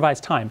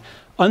unsupervised time.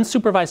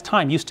 Unsupervised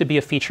time used to be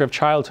a feature of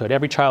childhood.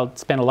 Every child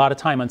spent a lot of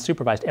time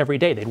unsupervised every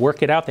day. They'd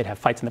work it out. They'd have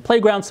fights in the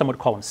playground. Some would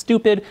call them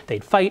stupid.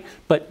 They'd fight.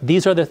 But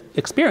these are the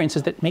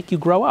experiences that make you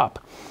grow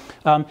up.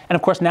 And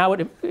of course, now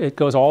it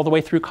goes all the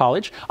way through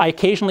college. I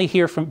occasionally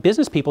hear from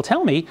business people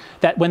tell me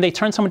that when they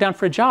turn someone down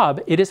for a job,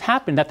 it has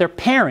happened that their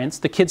parents,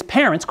 the kids'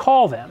 parents,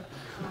 call them.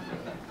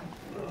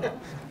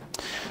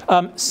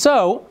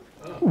 So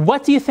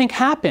what do you think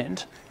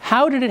happened?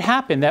 How did it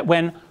happen that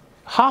when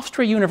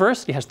Hofstra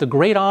University has the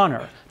great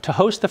honor to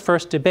host the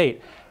first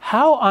debate,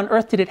 how on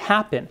earth did it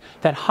happen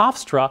that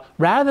Hofstra,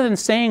 rather than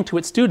saying to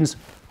its students,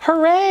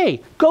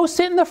 hooray, go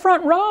sit in the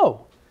front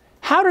row,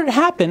 how did it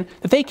happen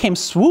that they came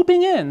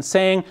swooping in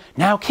saying,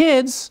 now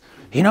kids,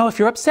 if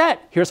you're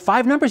upset, here's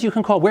 5 numbers you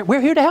can call.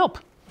 We're here to help.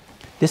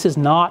 This is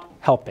not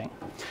helping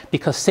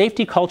because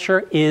safety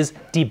culture is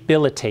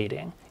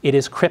debilitating. It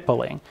is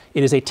crippling.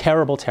 It is a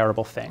terrible,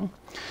 terrible thing.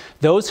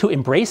 Those who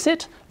embrace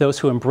it, those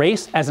who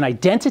embrace as an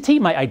identity,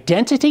 my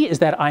identity is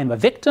that I am a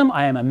victim,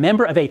 I am a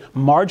member of a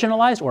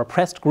marginalized or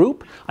oppressed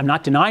group. I'm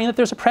not denying that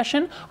there's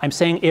oppression. I'm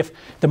saying if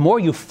the more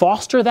you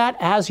foster that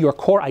as your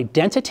core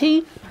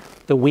identity,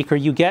 the weaker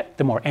you get,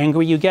 the more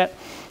angry you get,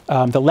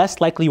 the less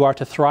likely you are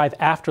to thrive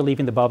after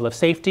leaving the bubble of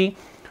safety.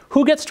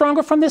 Who gets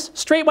stronger from this?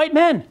 Straight white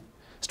men.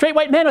 Straight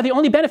white men are the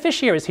only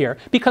beneficiaries here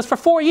because for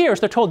 4 years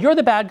they're told you're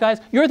the bad guys,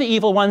 you're the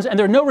evil ones, and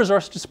there are no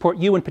resources to support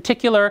you in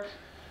particular.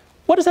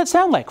 What does that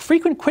sound like?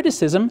 Frequent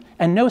criticism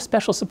and no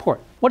special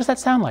support. What does that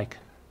sound like?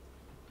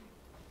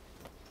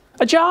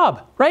 A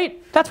job,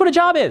 right? That's what a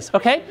job is,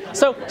 okay?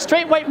 So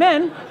straight white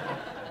men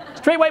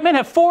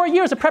have 4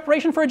 years of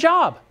preparation for a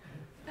job.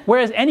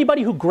 Whereas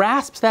anybody who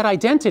grasps that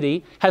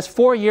identity has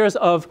 4 years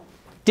of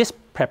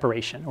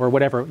dispreparation, or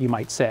whatever you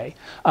might say.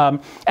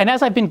 And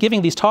as I've been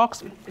giving these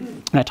talks,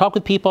 and I talk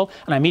with people,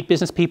 and I meet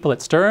business people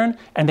at Stern,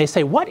 and they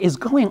say, what is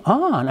going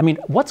on? I mean,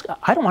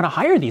 I don't want to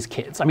hire these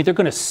kids. I mean, they're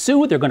going to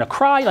sue, they're going to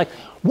cry. Like,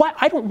 what?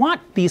 I don't want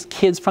these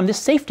kids from this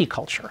safety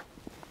culture.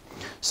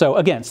 So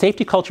again,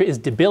 safety culture is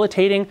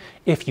debilitating.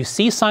 If you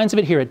see signs of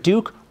it here at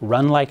Duke,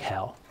 run like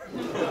hell.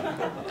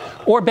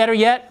 Or better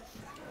yet,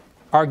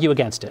 argue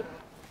against it.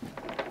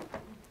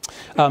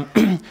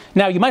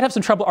 Now, you might have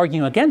some trouble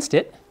arguing against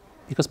it,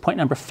 because point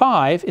number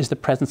 5 is the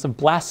presence of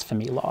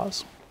blasphemy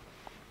laws.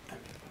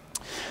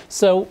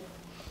 So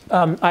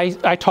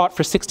I taught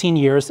for 16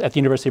 years at the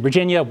University of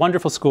Virginia,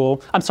 wonderful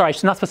school. I'm sorry, I'm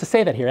not supposed to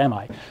say that here, am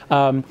I?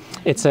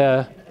 It's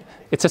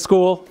a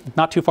school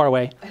not too far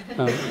away.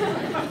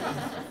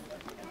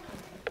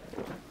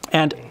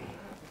 And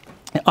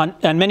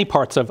on many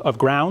parts of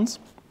grounds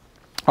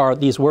are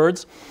these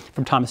words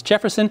from Thomas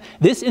Jefferson: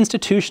 "This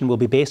institution will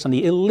be based on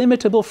the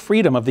illimitable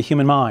freedom of the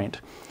human mind.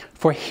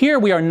 For here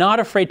we are not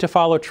afraid to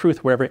follow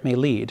truth wherever it may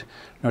lead,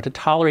 nor to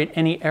tolerate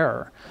any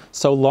error,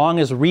 so long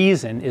as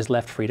reason is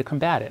left free to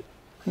combat it."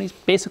 And he's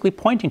basically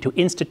pointing to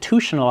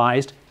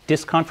institutionalized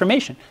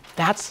disconfirmation.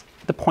 That's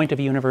the point of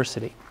a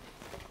university.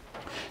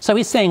 So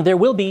he's saying there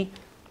will be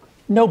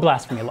no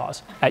blasphemy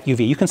laws at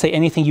UV. You can say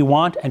anything you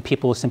want, and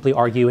people will simply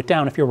argue it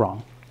down if you're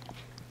wrong.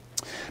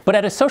 But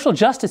at a social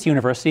justice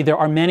university, there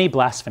are many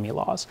blasphemy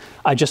laws.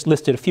 I just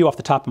listed a few off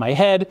the top of my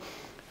head.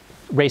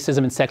 Racism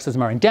and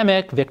sexism are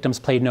endemic. Victims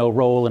played no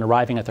role in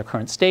arriving at their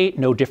current state.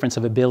 No difference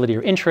of ability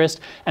or interest.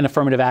 And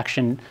affirmative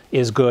action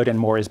is good and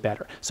more is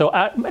better. So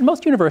at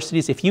most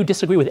universities, if you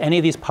disagree with any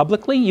of these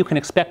publicly, you can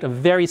expect a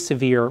very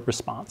severe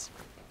response.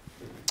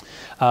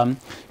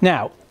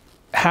 Now,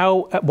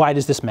 why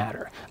does this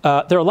matter?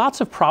 There are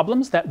lots of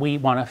problems that we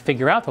want to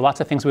figure out. There are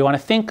lots of things we want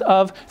to think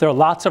of. There are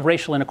lots of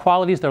racial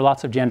inequalities. There are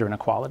lots of gender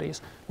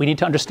inequalities. We need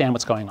to understand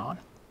what's going on,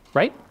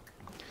 right?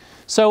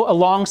 So a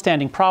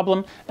long-standing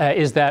problem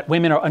is that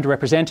women are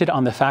underrepresented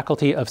on the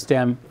faculty of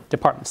STEM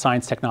departments,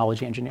 science,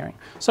 technology, engineering.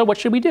 So what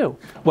should we do?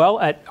 Well,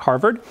 at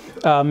Harvard,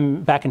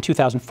 back in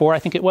 2004, I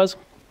think it was,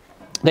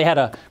 they had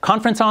a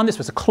conference on this. It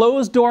was a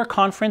closed-door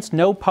conference,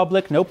 no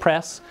public, no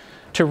press,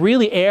 to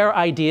really air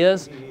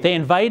ideas. They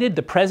invited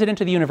the president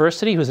of the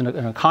university, who's an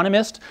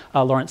economist,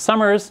 Lawrence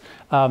Summers,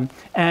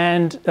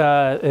 and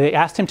they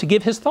asked him to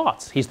give his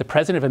thoughts. He's the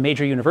president of a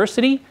major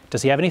university.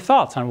 Does he have any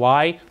thoughts on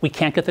why we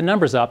can't get the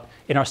numbers up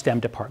in our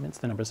STEM departments,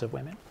 the numbers of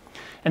women?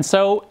 And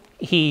so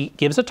he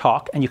gives a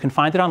talk, and you can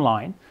find it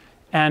online.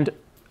 And,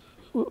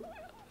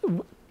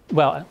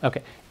 well,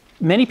 okay.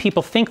 Many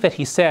people think that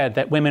he said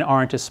that women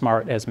aren't as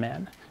smart as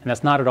men, and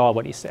that's not at all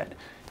what he said.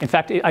 In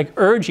fact, I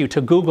urge you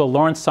to Google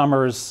Lawrence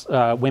Summers'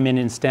 Women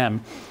in STEM.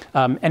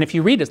 And if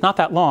you read it, it's not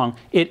that long.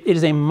 It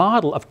is a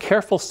model of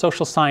careful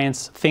social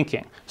science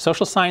thinking.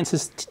 Social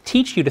sciences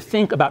teach you to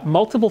think about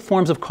multiple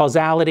forms of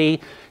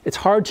causality. It's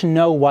hard to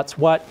know what's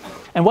what.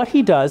 And what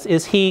he does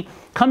is he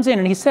comes in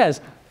and he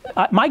says,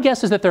 my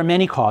guess is that there are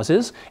many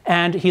causes,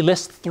 and he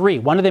lists 3.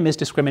 One of them is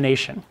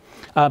discrimination.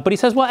 But he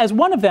says, well, as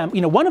one of them,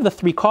 one of the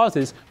 3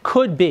 causes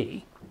could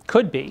be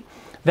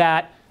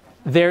that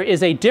there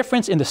is a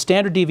difference in the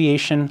standard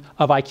deviation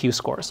of IQ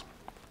scores.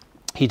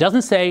 He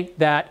doesn't say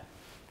that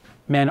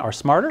men are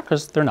smarter,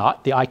 because they're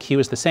not. The IQ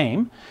is the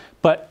same.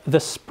 But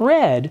the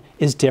spread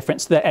is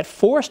different, so that at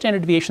 4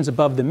 standard deviations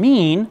above the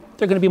mean,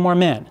 there are going to be more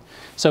men.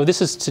 So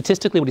this is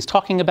statistically what he's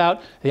talking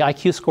about. The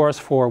IQ scores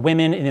for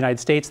women in the United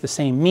States, the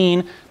same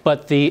mean,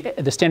 but the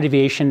standard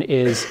deviation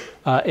is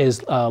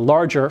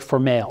larger for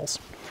males.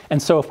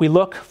 And so if we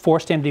look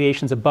 4 standard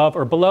deviations above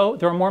or below,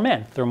 there are more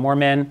men. There are more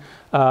men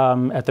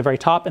at the very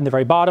top and the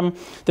very bottom.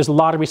 There's a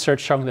lot of research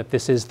showing that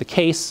this is the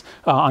case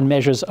on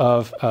measures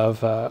of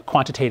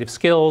quantitative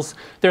skills.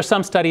 There are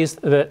some studies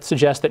that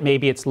suggest that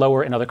maybe it's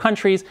lower in other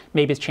countries,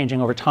 maybe it's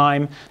changing over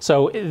time.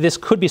 So this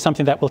could be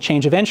something that will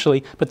change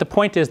eventually. But the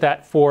point is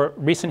that for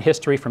recent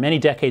history, for many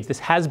decades, this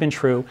has been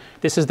true.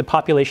 This is the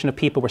population of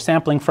people we're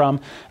sampling from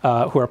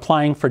who are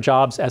applying for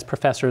jobs as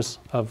professors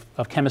of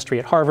chemistry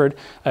at Harvard.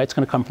 It's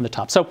going to come from the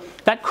top. So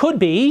that could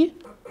be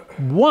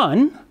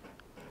one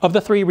of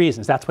the 3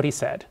 reasons. That's what he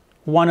said.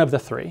 One of the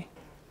 3.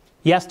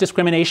 Yes,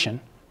 discrimination,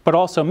 but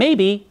also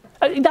maybe,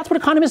 that's what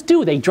economists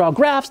do. They draw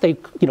graphs, they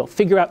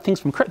figure out things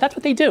from, that's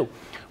what they do.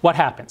 What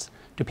happens?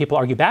 Do people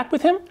argue back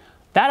with him?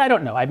 That I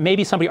don't know.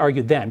 Maybe somebody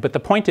argued then, but the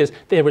point is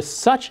there was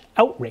such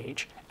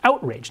outrage,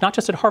 not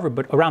just at Harvard,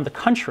 but around the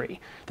country,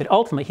 that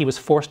ultimately he was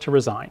forced to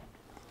resign.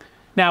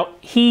 Now,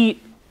 he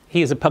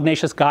is a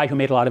pugnacious guy who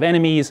made a lot of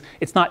enemies.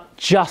 It's not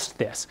just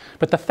this,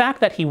 but the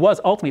fact that he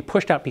was ultimately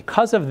pushed out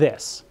because of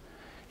this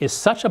is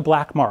such a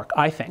black mark,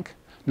 I think,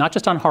 not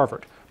just on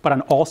Harvard, but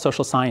on all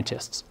social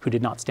scientists who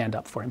did not stand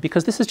up for him.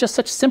 Because this is just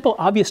such simple,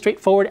 obvious,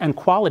 straightforward, and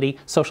quality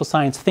social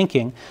science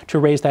thinking to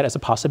raise that as a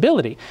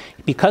possibility.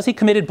 Because he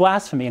committed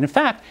blasphemy, and in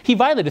fact, he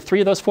violated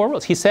 3 of those 4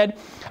 rules. He said,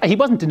 he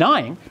wasn't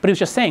denying, but he was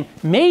just saying,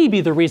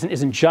 maybe the reason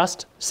isn't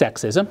just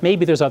sexism,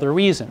 maybe there's other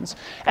reasons.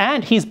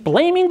 And he's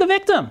blaming the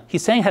victim.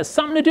 He's saying it has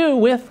something to do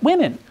with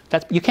women.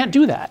 You can't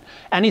do that.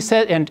 And he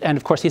said, and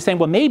of course he's saying,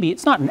 well, maybe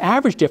it's not an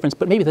average difference,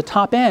 but maybe the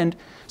top end.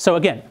 So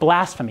again,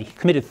 blasphemy. He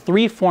committed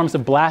 3 forms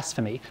of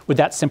blasphemy with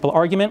that simple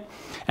argument,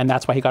 and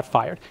that's why he got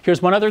fired.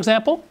 Here's one other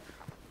example.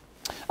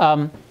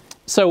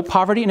 So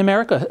poverty in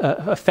America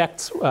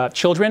affects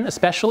children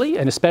especially,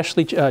 and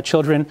especially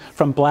children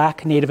from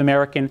Black, Native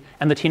American,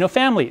 and Latino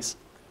families.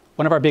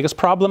 One of our biggest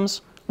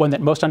problems, one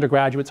that most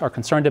undergraduates are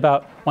concerned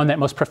about, one that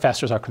most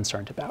professors are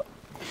concerned about.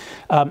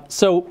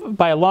 So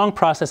by a long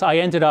process, I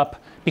ended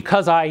up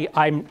because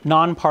I'm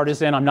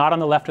nonpartisan, I'm not on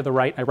the left or the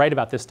right, I write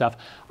about this stuff,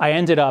 I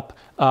ended up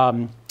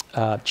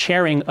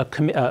chairing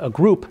a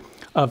group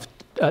of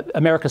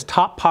America's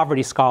top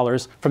poverty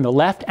scholars from the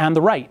left and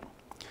the right.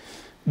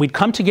 We'd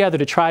come together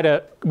to try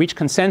to reach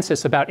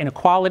consensus about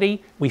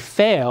inequality. We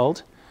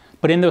failed,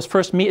 but in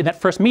that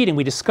first meeting,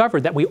 we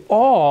discovered that we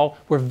all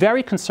were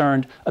very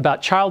concerned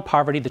about child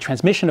poverty, the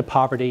transmission of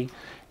poverty,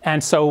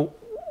 and so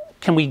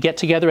can we get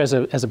together as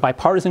a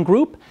bipartisan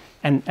group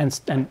and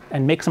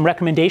make some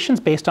recommendations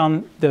based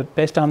on the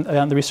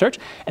research?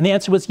 And the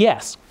answer was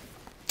yes.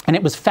 And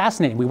it was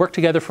fascinating. We worked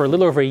together for a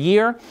little over a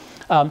year.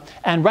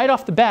 And right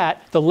off the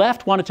bat, the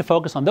left wanted to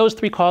focus on those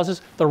 3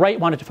 causes. The right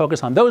wanted to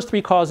focus on those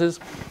 3 causes.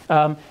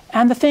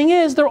 And the thing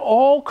is, they're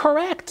all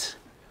correct.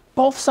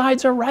 Both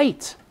sides are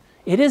right.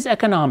 It is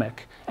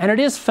economic, and it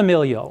is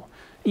familial.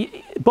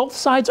 Both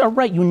sides are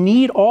right. You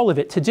need all of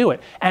it to do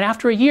it. And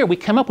after a year, we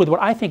came up with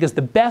what I think is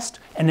the best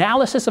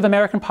analysis of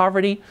American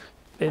poverty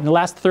in the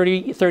last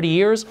 30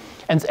 years.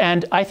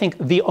 And I think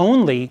the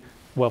only,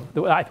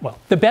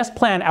 the best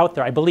plan out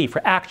there, I believe,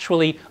 for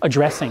actually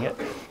addressing it.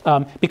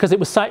 Because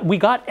we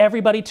got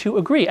everybody to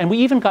agree. And we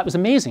even got, it was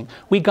amazing,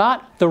 we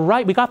got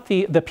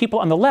the people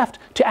on the left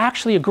to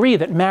actually agree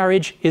that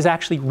marriage is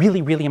actually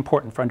really, really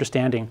important for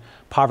understanding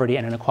poverty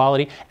and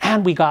inequality.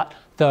 And we got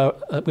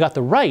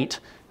the right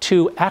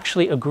to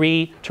actually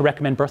agree to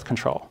recommend birth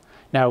control.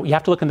 Now, you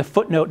have to look in the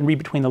footnote and read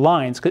between the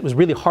lines, because it was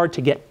really hard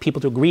to get people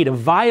to agree to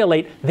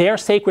violate their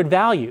sacred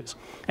values.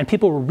 And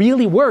people were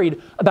really worried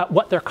about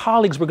what their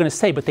colleagues were going to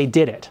say, but they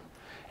did it.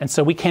 And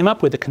so we came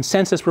up with a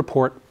consensus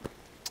report.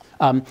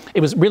 It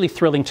was really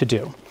thrilling to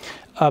do.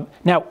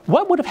 Now,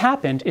 what would have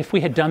happened if we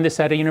had done this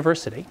at a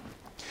university?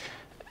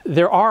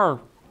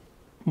 One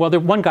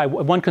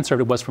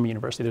conservative was from a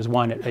university. There's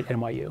one at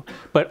NYU.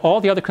 But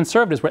all the other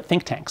conservatives were at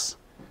think tanks,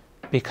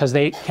 because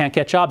they can't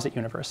get jobs at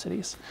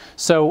universities.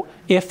 So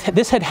if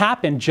this had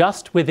happened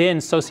just within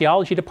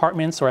sociology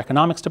departments or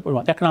economics,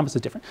 well, economics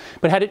is different,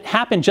 but had it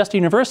happened just at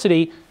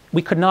university,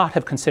 we could not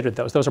have considered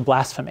those. Those are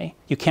blasphemy.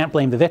 You can't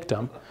blame the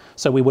victim.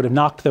 So we would have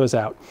knocked those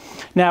out.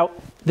 Now,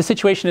 the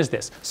situation is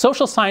this.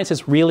 Social science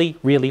is really,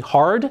 really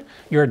hard.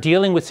 You're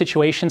dealing with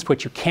situations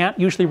which you can't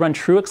usually run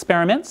true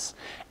experiments,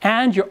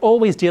 and you're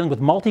always dealing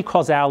with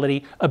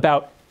multi-causality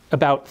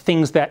about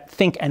things that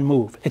think and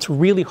move. It's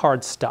really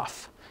hard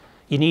stuff.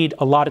 You need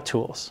a lot of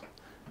tools.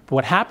 But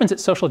what happens at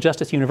Social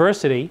Justice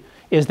University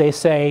is they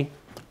say,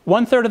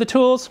 1/3 of the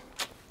tools,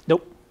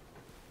 nope,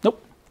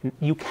 nope,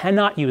 you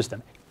cannot use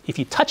them. If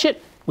you touch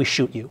it, we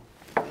shoot you.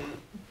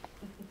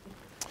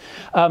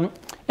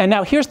 And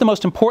now here's the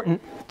most important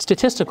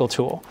statistical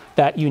tool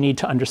that you need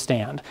to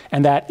understand,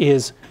 and that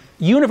is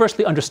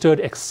universally understood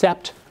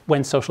except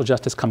when social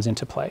justice comes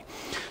into play.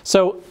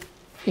 So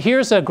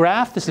here's a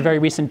graph. This is very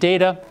recent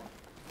data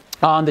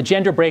on the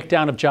gender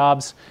breakdown of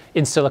jobs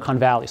in Silicon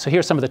Valley. So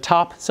here's some of the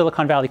top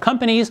Silicon Valley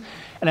companies.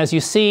 And as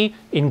you see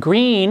in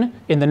green,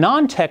 in the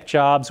non-tech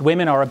jobs,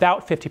 women are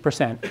about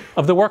 50%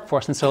 of the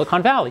workforce in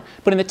Silicon Valley.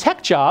 But in the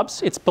tech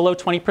jobs, it's below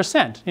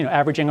 20%,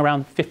 averaging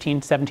around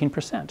 15,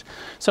 17%.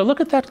 So look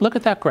at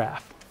that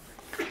graph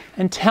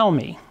and tell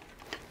me,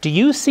 do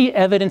you see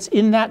evidence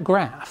in that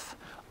graph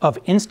of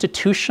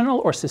institutional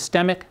or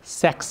systemic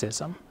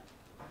sexism?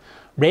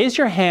 Raise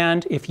your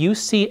hand if you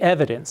see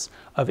evidence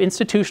of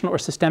institutional or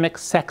systemic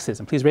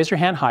sexism. Please raise your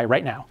hand high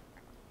right now.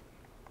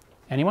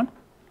 Anyone?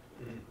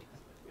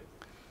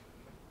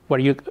 What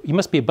are you? You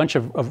must be a bunch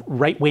of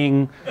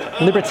right-wing,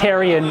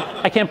 libertarian.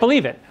 I can't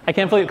believe it. I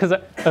can't believe it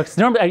because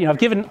normally,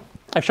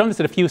 I've shown this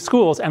at a few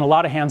schools, and a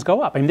lot of hands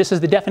go up. I mean, this is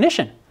the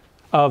definition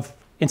of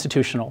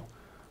institutional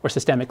or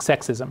systemic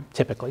sexism,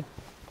 typically,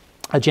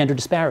 a gender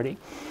disparity.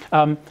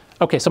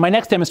 Okay, so my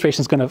next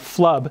demonstration is going to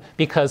flub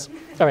because,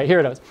 all right, here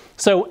it is.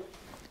 So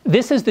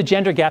this is the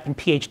gender gap in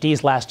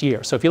PhDs last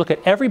year. So if you look at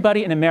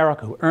everybody in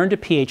America who earned a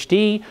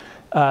PhD,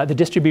 the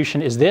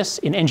distribution is this.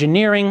 In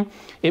engineering,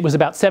 it was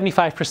about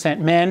 75%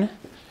 men,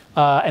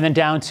 and then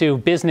down to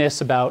business,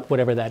 about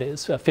whatever that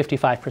is,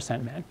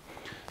 55% men.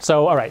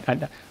 So, all right,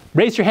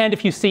 raise your hand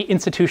if you see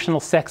institutional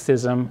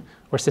sexism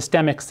or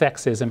systemic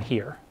sexism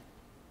here.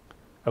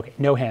 Okay,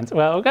 no hands.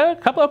 Well,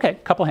 okay,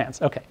 couple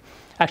hands. Okay,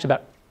 actually,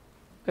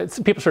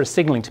 people sort of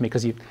signaling to me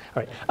because you.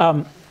 All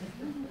right.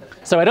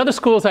 So at other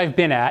schools I've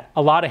been at,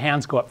 a lot of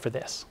hands go up for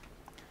this.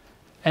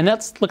 And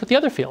let's look at the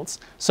other fields.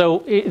 So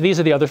these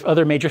are the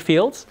other major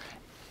fields.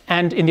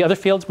 And in the other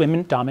fields,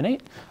 women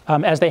dominate,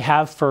 as they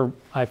have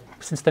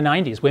since the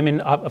 90s. Women,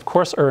 of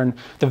course, earn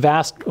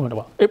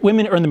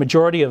women earn the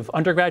majority of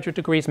undergraduate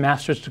degrees,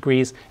 master's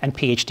degrees, and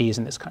PhDs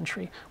in this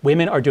country.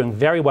 Women are doing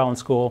very well in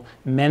school.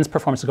 Men's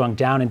performance is going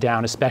down and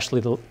down,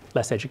 especially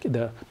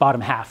the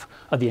bottom half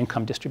of the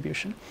income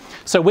distribution.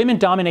 So women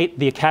dominate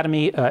the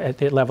academy at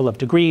the level of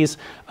degrees,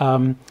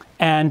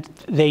 and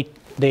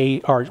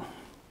they are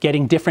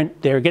getting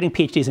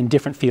PhDs in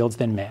different fields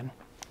than men.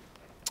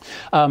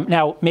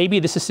 Now, maybe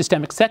this is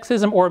systemic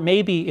sexism, or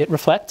maybe it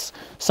reflects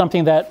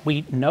something that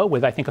we know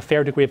with, I think, a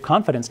fair degree of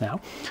confidence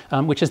now,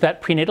 which is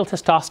that prenatal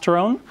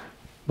testosterone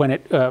when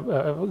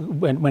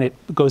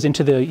it goes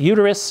into the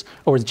uterus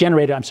or is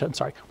generated, I'm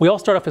sorry, we all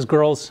start off as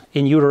girls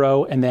in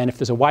utero, and then if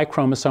there's a Y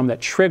chromosome that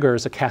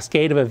triggers a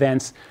cascade of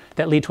events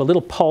that lead to a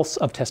little pulse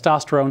of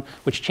testosterone,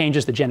 which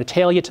changes the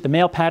genitalia to the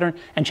male pattern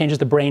and changes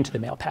the brain to the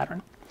male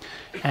pattern.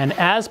 And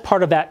as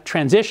part of that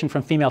transition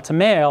from female to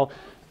male,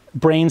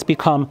 brains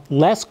become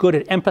less good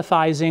at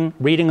empathizing,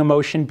 reading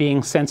emotion,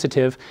 being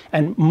sensitive,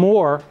 and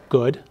more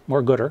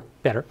gooder,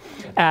 better,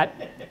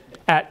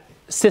 at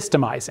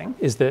systemizing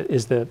is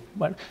the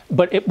one.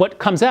 But what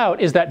comes out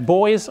is that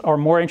boys are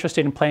more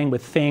interested in playing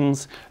with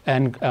things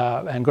and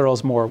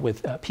girls more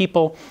with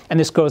people, and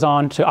this goes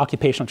on to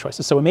occupational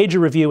choices. So a major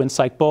review in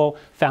Psych Bull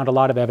found a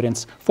lot of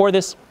evidence for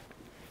this.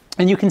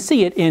 And you can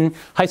see it in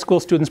high school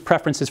students'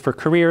 preferences for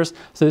careers.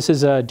 So this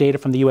is data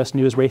from the US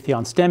News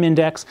Raytheon STEM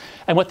Index.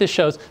 And what this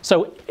shows,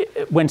 so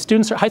when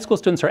high school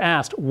students are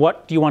asked,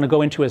 what do you want to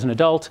go into as an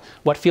adult?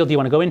 What field do you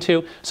want to go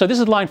into? So this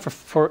is a line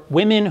for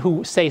women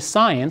who say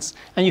science.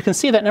 And you can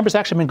see that number's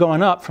actually been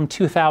going up from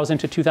 2000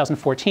 to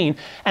 2014.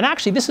 And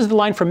actually, this is the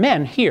line for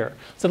men here.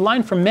 So the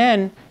line for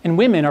men and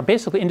women are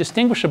basically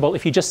indistinguishable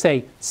if you just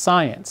say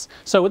science.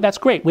 So that's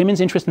great. Women's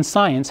interest in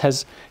science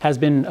has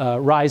been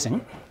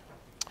rising.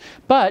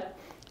 But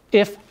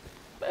if,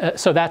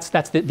 so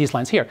that's these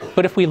lines here.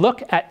 But if we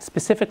look at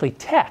specifically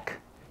tech,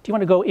 do you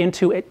want to go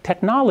into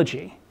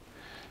technology?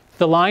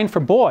 The line for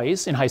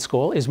boys in high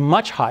school is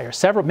much higher,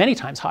 many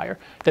times higher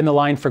than the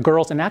line for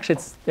girls. And actually,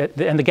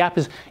 and the gap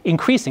is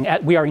increasing.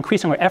 We are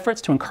increasing our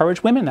efforts to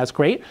encourage women. That's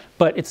great,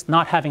 but it's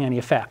not having any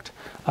effect.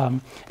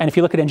 And if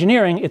you look at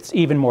engineering, it's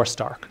even more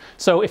stark.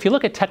 So if you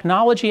look at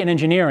technology and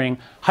engineering,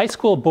 high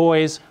school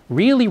boys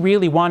really,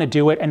 really want to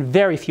do it, and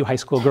very few high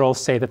school girls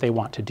say that they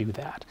want to do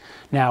that.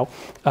 Now,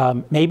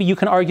 maybe you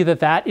can argue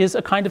that that is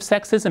a kind of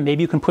sexism.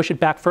 Maybe you can push it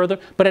back further.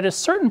 But at a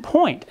certain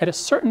point,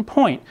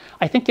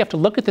 I think you have to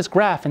look at this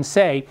graph and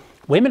say,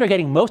 women are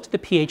getting most of the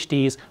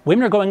PhDs,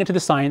 women are going into the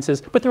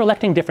sciences, but they're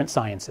electing different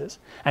sciences.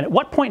 And at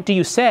what point do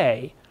you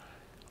say,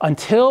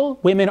 until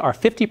women are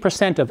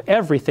 50% of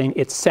everything,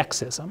 it's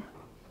sexism?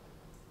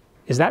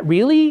 Is that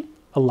really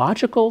a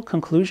logical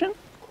conclusion?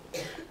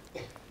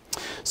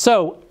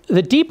 So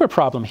the deeper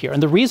problem here,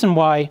 and the reason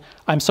why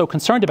I'm so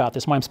concerned about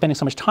this, why I'm spending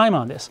so much time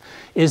on this,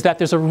 is that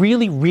there's a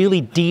really,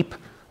 really deep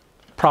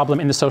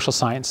problem in the social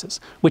sciences,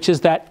 which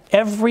is that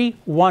every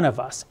one of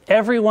us,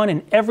 everyone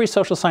in every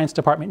social science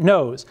department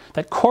knows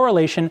that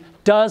correlation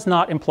does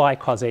not imply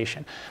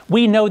causation.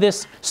 We know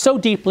this so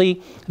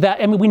deeply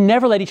that, I mean, we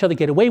never let each other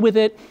get away with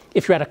it.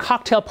 If you're at a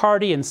cocktail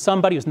party and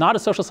somebody who's not a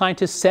social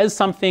scientist says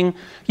something,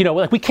 you know,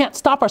 like we can't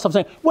stop ourselves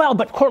saying, well,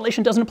 but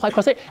correlation doesn't imply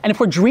causation. And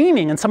if we're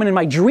dreaming and someone in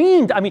my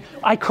dream, I mean,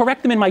 I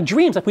correct them in my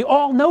dreams, like we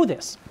all know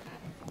this.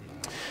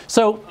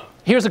 So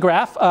here's a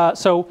graph.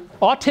 So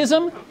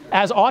autism,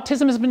 as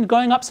autism has been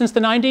going up since the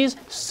 90s,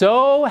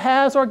 so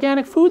has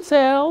organic food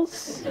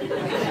sales.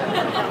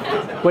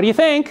 What do you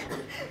think?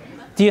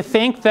 Do you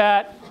think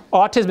that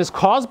autism is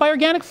caused by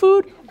organic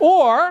food?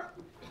 Or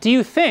do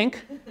you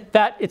think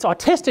that it's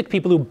autistic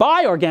people who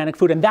buy organic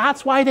food and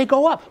that's why they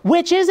go up?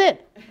 Which is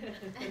it?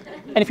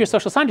 And if you're a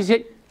social scientist,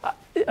 you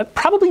say,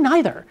 probably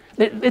neither.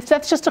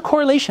 That's just a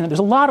correlation. There's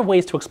a lot of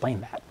ways to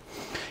explain that.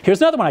 Here's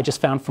another one I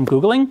just found from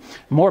Googling.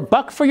 More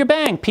buck for your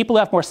bang. People who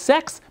have more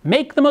sex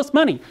make the most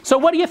money. So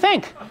what do you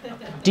think?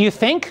 Do you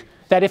think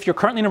that if you're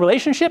currently in a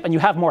relationship and you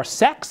have more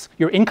sex,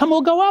 your income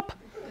will go up?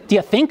 Do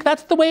you think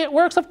that's the way it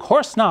works? Of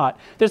course not.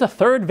 There's a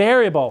third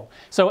variable.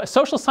 So a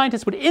social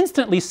scientist would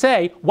instantly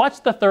say, what's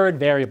the third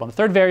variable? The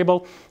third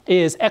variable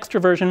is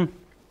extroversion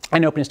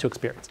and openness to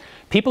experience.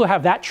 People who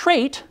have that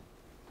trait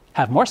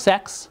have more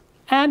sex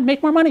and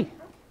make more money.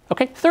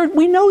 Okay? Third,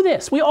 we know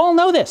this. We all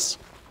know this.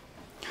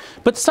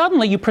 But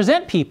suddenly you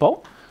present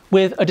people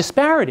with a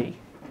disparity,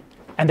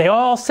 and they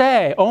all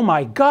say, oh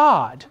my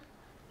God,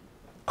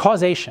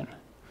 causation.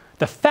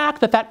 The fact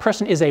that that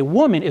person is a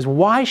woman is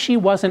why she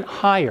wasn't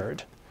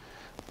hired.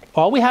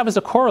 All we have is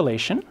a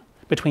correlation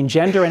between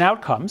gender and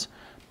outcomes,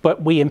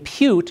 but we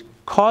impute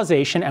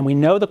causation, and we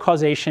know the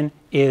causation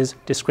is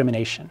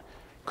discrimination.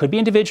 Could be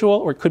individual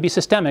or it could be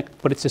systemic,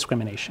 but it's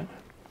discrimination.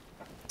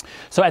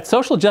 So at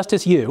Social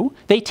Justice U,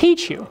 they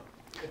teach you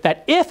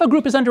that if a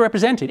group is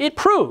underrepresented, it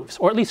proves,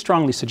 or at least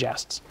strongly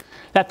suggests,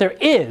 that there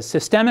is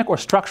systemic or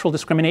structural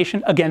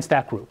discrimination against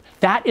that group.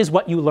 That is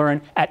what you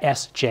learn at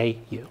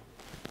SJU.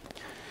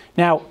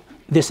 Now,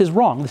 this is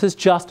wrong. This is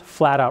just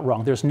flat out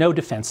wrong. There's no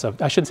defense of,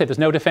 I shouldn't say there's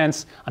no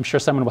defense. I'm sure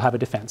someone will have a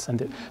defense.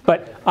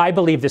 But I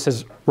believe this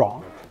is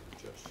wrong.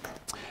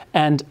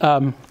 And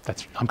I'm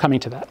coming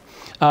to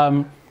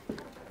that.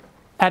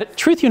 At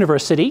Truth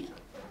University,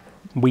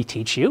 we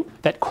teach you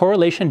that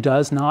correlation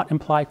does not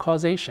imply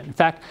causation. In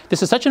fact,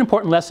 this is such an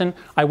important lesson,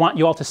 I want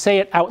you all to say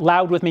it out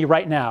loud with me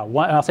right now.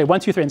 I'll say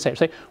 1, 2, 3, and say it.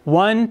 Say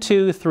 1,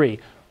 2, 3.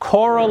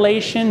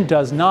 Correlation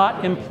does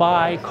not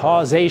imply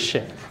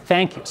causation.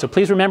 Thank you. So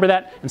please remember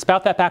that and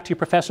spout that back to your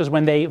professors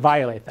when they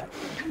violate that.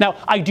 Now,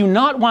 I do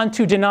not want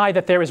to deny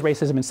that there is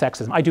racism and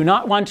sexism. I do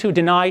not want to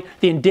deny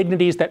the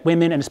indignities that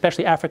women and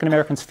especially African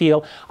Americans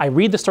feel. I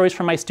read the stories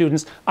from my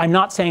students. I'm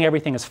not saying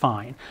everything is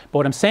fine. But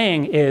what I'm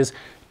saying is,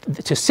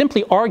 to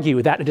simply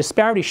argue that a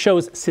disparity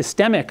shows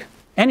systemic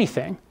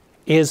anything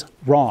is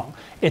wrong.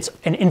 It's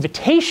an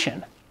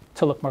invitation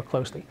to look more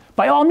closely.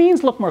 By all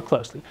means, look more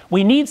closely.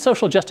 We need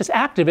social justice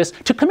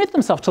activists to commit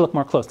themselves to look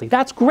more closely.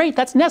 That's great,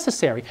 that's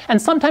necessary,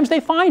 and sometimes they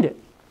find it.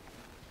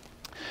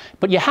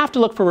 But you have to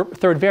look for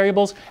third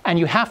variables, and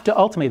you have to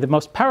ultimately, the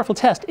most powerful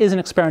test is an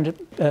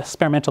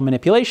experimental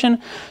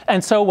manipulation.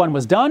 And so one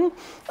was done.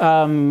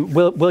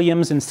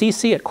 Williams and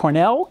Ceci at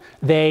Cornell,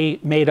 they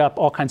made up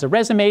all kinds of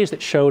resumes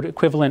that showed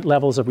equivalent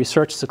levels of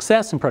research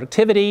success and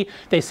productivity.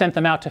 They sent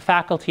them out to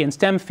faculty in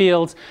STEM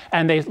fields,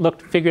 and they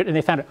figured, and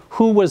they found out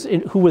who was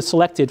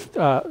selected,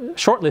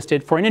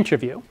 shortlisted for an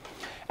interview.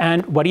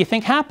 And what do you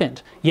think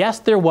happened? Yes,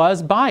 there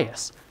was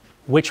bias.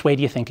 Which way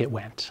do you think it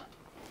went?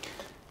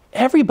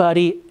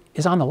 Everybody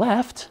is on the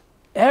left.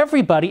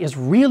 Everybody is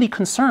really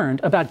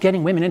concerned about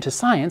getting women into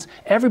science.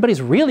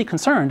 Everybody's really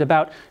concerned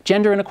about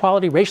gender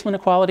inequality, racial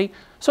inequality.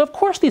 So of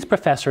course these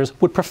professors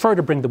would prefer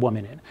to bring the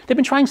woman in. They've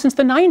been trying since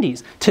the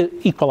 90s to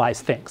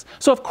equalize things.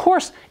 So of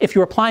course, if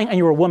you're applying and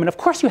you're a woman, of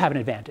course you have an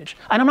advantage.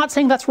 And I'm not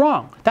saying that's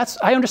wrong.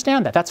 I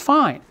understand that. That's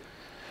fine.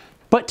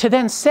 But to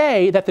then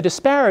say that the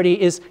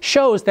disparity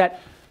shows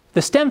that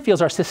the STEM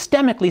fields are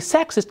systemically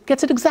sexist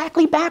gets it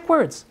exactly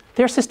backwards.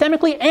 They're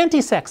systemically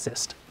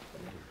anti-sexist.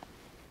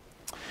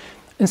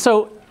 And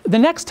so the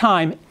next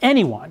time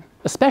anyone,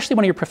 especially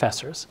one of your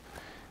professors,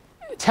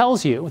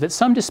 tells you that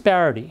some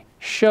disparity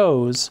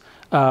shows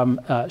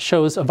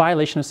a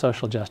violation of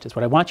social justice,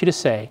 what I want you to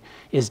say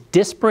is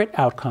disparate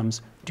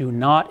outcomes do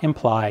not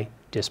imply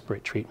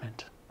disparate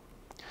treatment.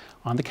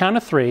 On the count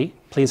of three,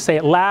 please say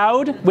it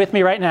loud with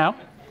me right now.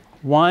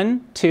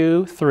 1,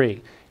 2,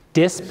 3.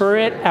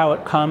 Disparate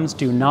outcomes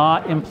do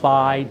not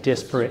imply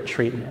disparate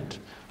treatment.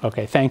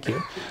 Okay, thank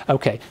you.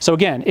 Okay, so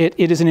again,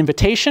 it is an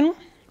invitation.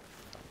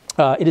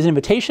 It is an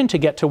invitation to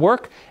get to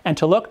work and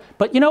to look.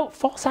 But you know,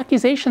 false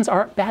accusations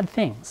are bad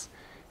things.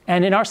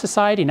 And in our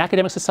society, in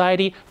academic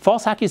society,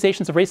 false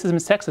accusations of racism and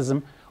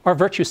sexism are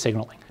virtue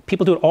signaling.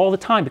 People do it all the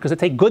time because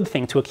it's a good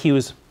thing to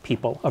accuse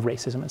people of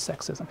racism and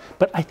sexism.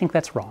 But I think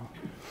that's wrong.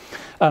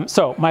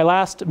 So my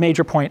last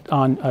major point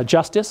on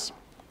justice.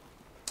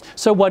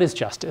 So what is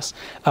justice?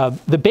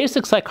 The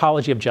basic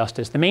psychology of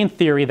justice, the main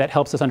theory that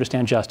helps us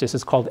understand justice,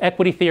 is called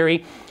equity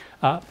theory.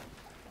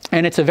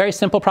 And it's a very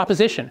simple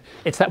proposition.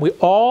 It's that we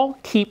all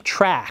keep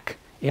track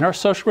in our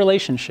social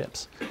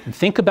relationships. And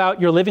think about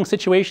your living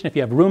situation, if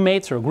you have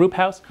roommates or a group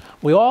house,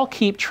 we all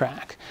keep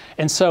track.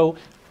 And so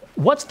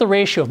what's the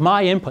ratio of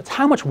my inputs?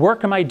 How much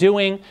work am I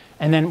doing?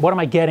 And then what am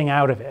I getting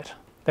out of it?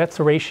 That's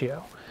the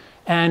ratio.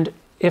 And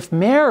if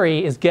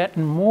Mary is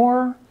getting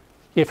more,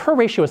 if her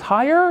ratio is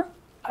higher,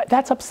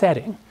 that's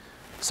upsetting.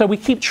 So we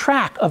keep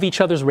track of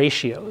each other's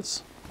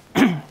ratios.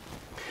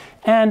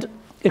 And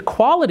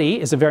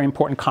equality is a very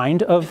important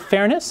kind of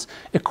fairness.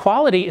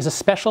 Equality is a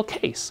special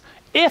case.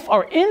 If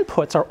our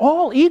inputs are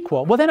all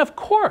equal, well then of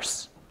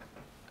course,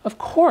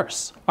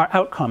 our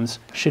outcomes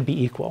should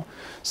be equal.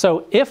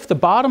 So if the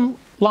bottom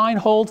line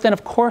holds, then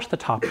of course the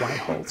top line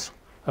holds,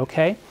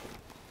 okay?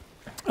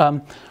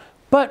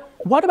 But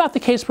what about the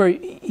case where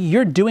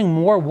you're doing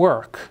more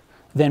work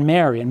than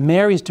Mary, and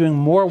Mary's doing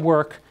more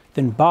work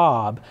than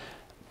Bob,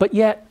 but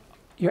yet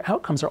your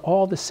outcomes are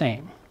all the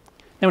same?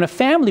 Now in a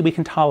family we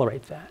can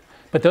tolerate that.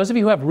 But those of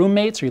you who have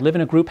roommates or you live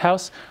in a group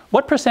house,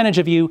 what percentage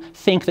of you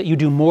think that you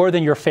do more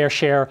than your fair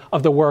share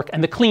of the work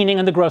and the cleaning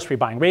and the grocery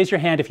buying? Raise your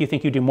hand if you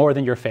think you do more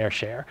than your fair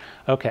share.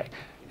 Okay.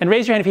 And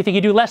raise your hand if you think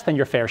you do less than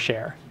your fair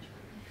share.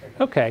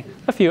 Okay,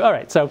 a few. All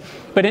right. So,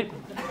 but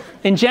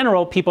in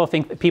general, people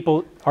think that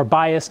people are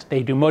biased.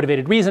 They do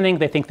motivated reasoning.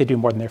 They think they do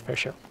more than their fair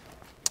share.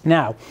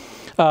 Now,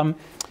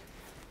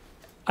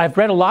 I've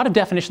read a lot of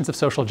definitions of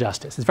social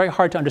justice. It's very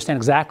hard to understand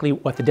exactly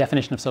what the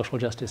definition of social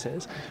justice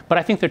is, but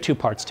I think there are two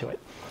parts to it.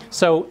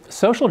 So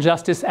social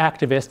justice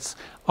activists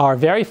are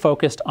very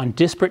focused on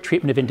disparate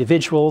treatment of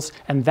individuals,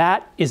 and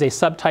that is a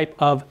subtype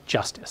of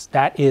justice.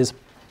 That is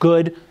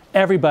good.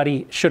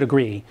 Everybody should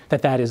agree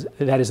that that is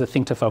a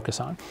thing to focus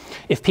on.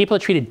 If people are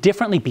treated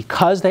differently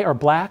because they are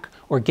black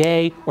or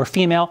gay or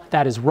female,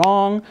 that is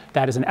wrong.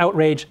 That is an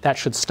outrage. That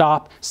should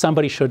stop.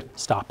 Somebody should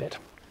stop it.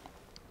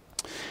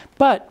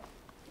 But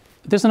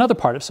there's another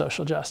part of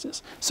social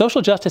justice.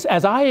 Social justice,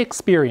 as I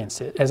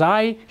experience it, as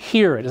I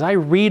hear it, as I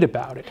read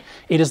about it,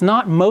 it is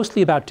not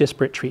mostly about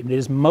disparate treatment. It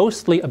is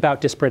mostly about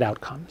disparate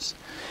outcomes.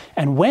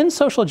 And when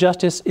social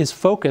justice is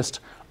focused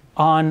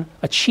on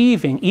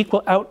achieving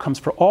equal outcomes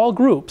for all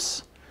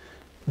groups,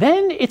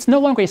 then it's no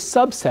longer a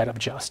subset of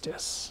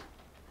justice.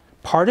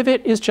 Part of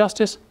it is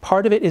justice,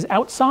 part of it is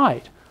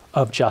outside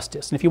of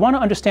justice. And if you want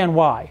to understand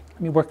why,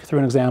 let me work through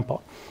an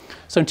example.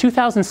 So in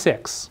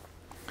 2006,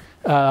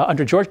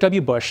 under George W.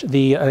 Bush,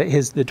 the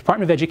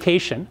Department of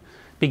Education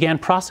began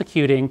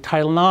prosecuting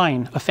Title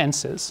IX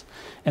offenses.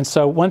 And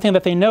so one thing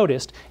that they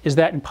noticed is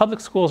that in public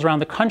schools around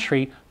the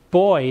country,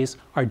 boys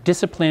are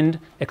disciplined,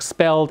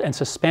 expelled, and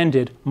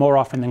suspended more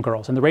often than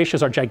girls. And the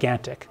ratios are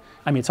gigantic.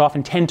 I mean, it's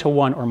often 10 to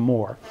 1 or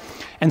more.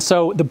 And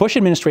so the Bush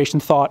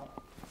administration thought,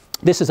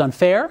 this is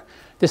unfair,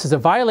 this is a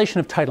violation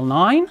of Title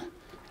IX,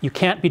 You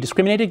can't be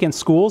discriminated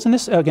against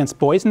against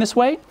boys in this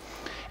way.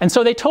 And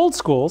so they told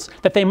schools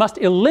that they must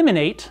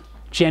eliminate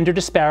gender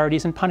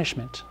disparities in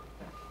punishment.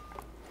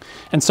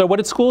 And so what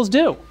did schools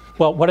do?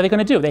 Well, what are they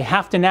going to do? They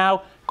have to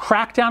now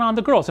crack down on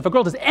the girls. If a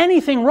girl does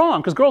anything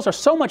wrong, because girls are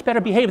so much better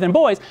behaved than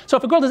boys, so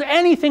if a girl does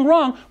anything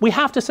wrong, we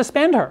have to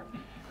suspend her.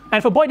 And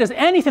if a boy does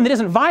anything that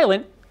isn't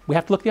violent, we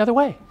have to look the other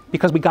way,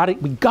 because we've got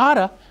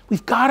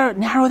to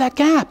narrow that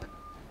gap.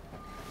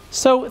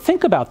 So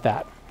think about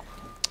that.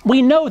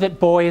 We know that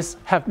boys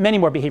have many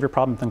more behavior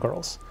problems than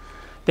girls.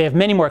 They have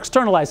many more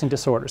externalizing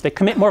disorders. They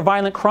commit more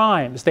violent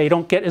crimes. They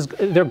don't get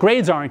their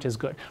grades aren't as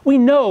good. We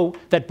know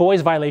that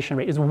boys' violation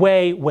rate is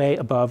way, way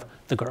above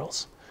the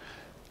girls.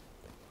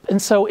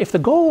 And so if the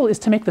goal is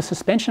to make the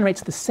suspension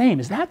rates the same,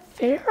 is that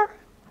fair?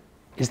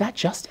 Is that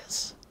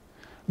justice?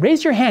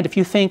 Raise your hand if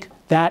you think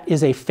that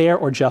is a fair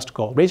or just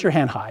goal. Raise your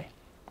hand high.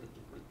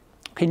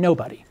 Okay,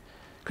 nobody.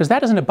 Because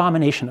that is an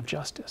abomination of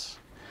justice.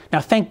 Now,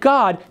 thank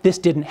God this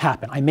didn't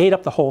happen. I made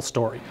up the whole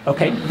story.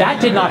 Okay,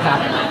 that did not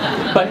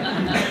happen.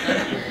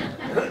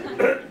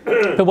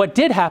 But what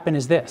did happen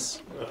is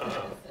this.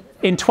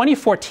 In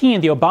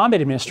 2014, the Obama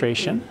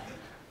administration,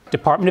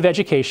 Department of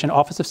Education,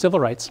 Office of Civil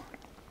Rights,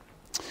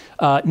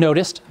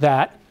 noticed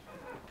that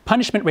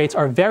punishment rates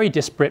are very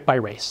disparate by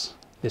race.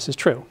 This is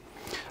true.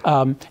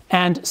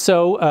 And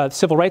so the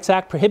Civil Rights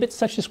Act prohibits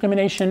such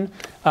discrimination,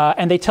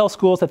 and they tell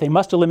schools that they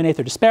must eliminate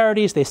their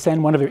disparities. They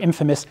send one of their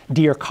infamous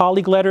Dear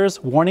Colleague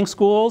letters warning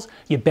schools,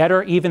 you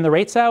better even the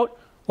rates out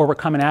or we're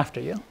coming after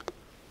you.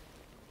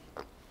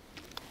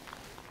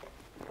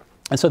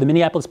 And so the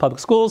Minneapolis Public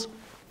Schools,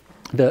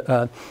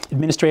 the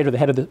administrator, the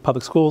head of the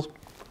public schools,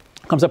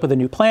 comes up with a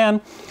new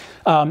plan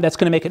that's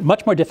going to make it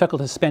much more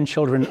difficult to suspend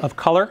children of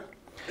color.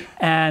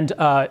 And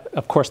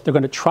of course, they're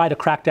going to try to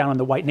crack down on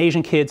the white and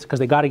Asian kids because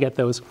they got to get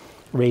those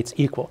rates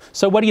equal.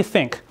 So what do you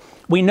think?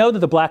 We know that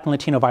the Black and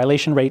Latino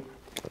violation rate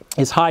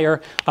is higher,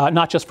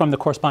 not just from the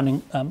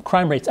corresponding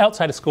crime rates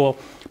outside of school,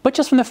 but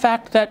just from the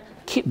fact that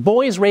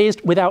boys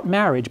raised without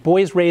marriage,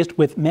 boys raised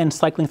with men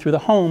cycling through the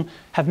home,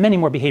 have many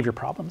more behavior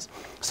problems.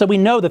 So we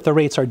know that the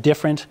rates are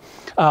different.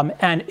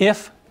 And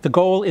if the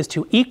goal is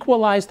to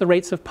equalize the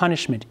rates of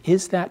punishment,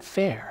 is that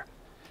fair?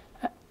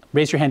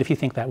 Raise your hand if you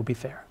think that would be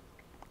fair.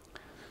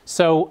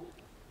 So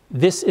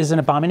this is an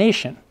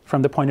abomination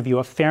from the point of view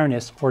of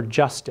fairness or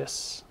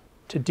justice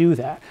to do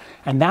that.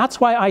 And that's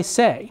why I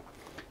say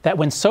that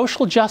when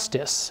social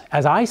justice,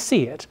 as I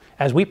see it,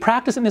 as we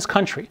practice in this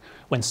country,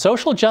 when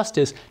social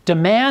justice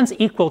demands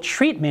equal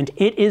treatment,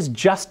 it is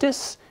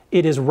justice,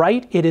 it is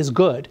right, it is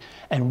good.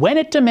 And when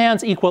it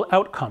demands equal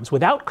outcomes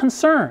without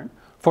concern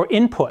for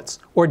inputs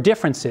or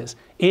differences,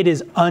 it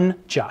is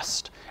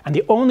unjust. And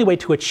the only way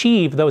to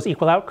achieve those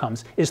equal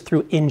outcomes is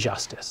through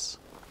injustice.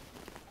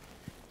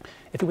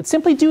 If it would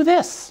simply do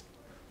this,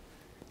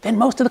 then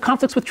most of the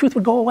conflicts with truth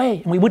would go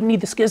away and we wouldn't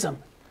need the schism.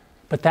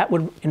 But that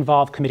would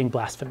involve committing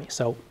blasphemy,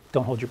 so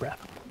don't hold your breath.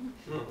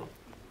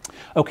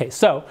 Okay,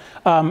 so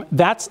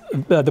that's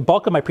the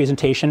bulk of my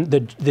presentation.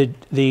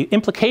 The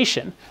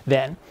implication,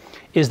 then,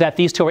 is that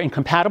these two are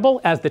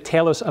incompatible as the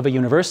telos of a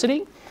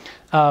university.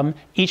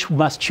 Each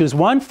must choose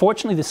one.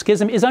 Fortunately, the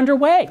schism is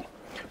underway.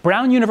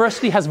 Brown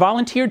University has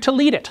volunteered to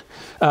lead it.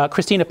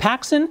 Christina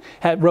Paxson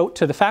wrote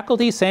to the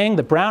faculty saying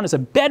that Brown is a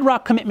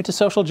bedrock commitment to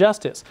social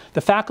justice.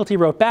 The faculty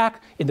wrote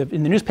back in the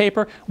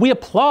newspaper, we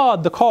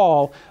applaud the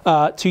call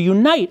to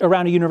unite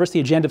around a university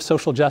agenda of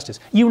social justice.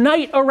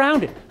 Unite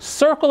around it.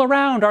 Circle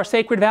around our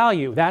sacred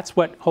value. That's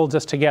what holds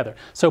us together.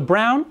 So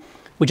Brown,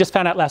 we just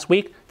found out last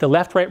week, the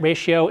left-right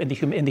ratio in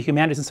the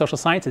humanities and social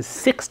sciences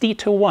is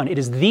 60-1. It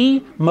is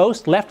the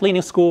most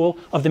left-leaning school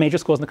of the major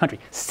schools in the country.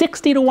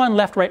 60-1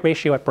 left-right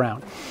ratio at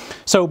Brown.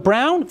 So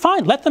Brown,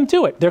 fine, let them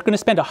do it. They're going to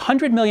spend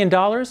 $100 million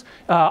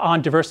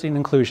on diversity and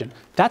inclusion.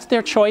 That's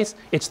their choice.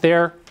 It's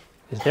their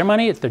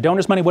money, it's their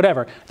donors' money,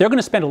 whatever. They're going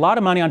to spend a lot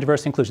of money on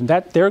diversity and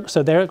inclusion.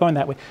 So they're going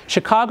that way.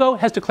 Chicago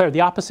has declared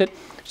the opposite.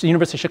 So the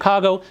University of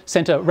Chicago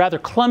sent a rather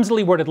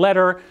clumsily worded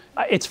letter.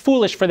 It's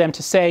foolish for them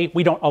to say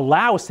we don't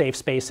allow safe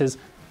spaces.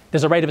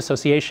 There's a right of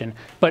association.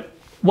 But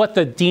what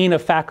the dean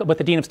of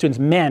students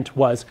meant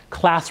was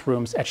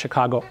classrooms at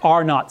Chicago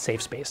are not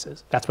safe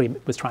spaces. That's what he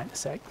was trying to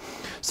say.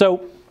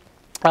 So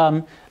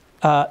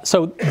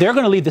they're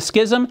going to lead the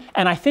schism,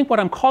 and I think what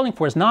I'm calling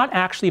for is not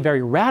actually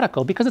very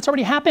radical because it's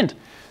already happened.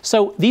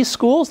 So these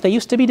schools, they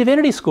used to be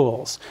divinity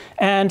schools,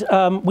 and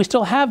we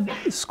still have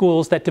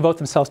schools that devote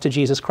themselves to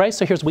Jesus Christ.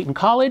 So here's Wheaton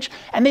College,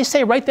 and they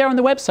say right there on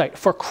the website,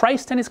 for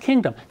Christ and his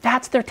kingdom.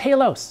 That's their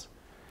telos.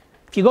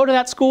 If you go to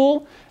that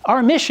school,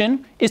 our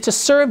mission is to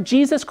serve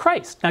Jesus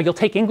Christ. Now you'll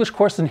take English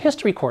courses and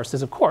history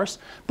courses, of course,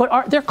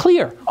 but they're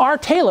clear. Our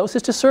telos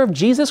is to serve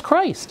Jesus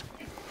Christ.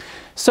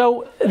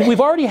 So we've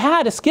already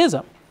had a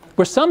schism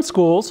where some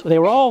schools, they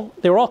were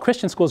all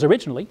Christian schools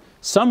originally,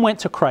 Some went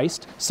to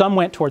Christ, some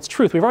went towards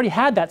truth. We've already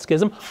had that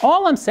schism.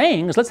 All I'm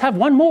saying is let's have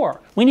one more.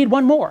 We need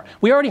one more.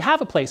 We already have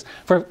a place.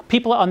 For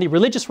people on the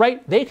religious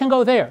right, they can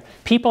go there.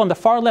 People on the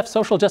far left,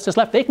 social justice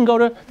left, they can go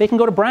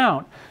to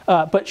Brown.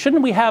 But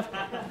shouldn't we have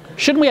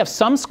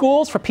some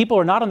schools for people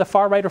who are not on the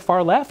far right or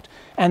far left?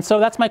 And so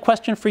that's my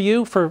question for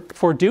you,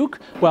 for Duke.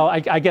 Well,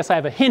 I guess I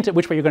have a hint at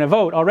which way you're going to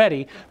vote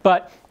already.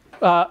 But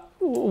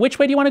which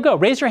way do you want to go?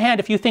 Raise your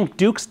hand if you think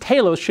Duke's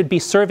telos should be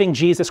serving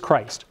Jesus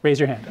Christ. Raise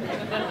your hand.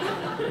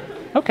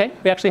 OK,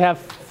 we actually have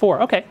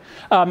 4. OK.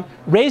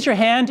 Raise your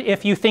hand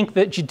if you think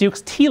that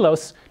Duke's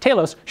telos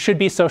should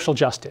be social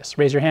justice.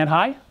 Raise your hand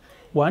high.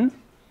 1.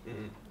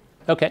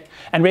 OK.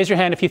 And raise your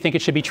hand if you think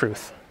it should be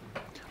truth.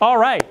 All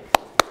right.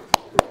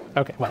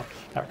 OK, well,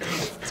 all right.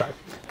 Sorry.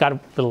 Got a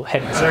little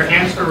head. Are there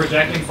hands for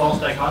rejecting false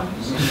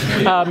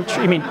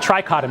dichotomies? You mean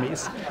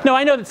trichotomies? No,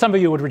 I know that some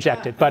of you would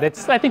reject it, but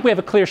I think we have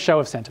a clear show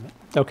of sentiment.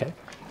 OK.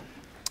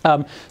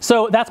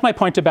 So that's my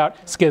point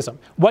about schism.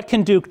 What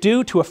can Duke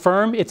do to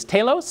affirm its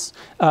telos?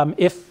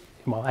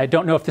 Well, I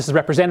don't know if this is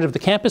representative of the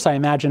campus. I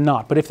imagine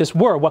not. But if this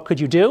were, what could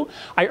you do?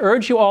 I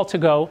urge you all to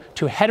go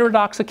to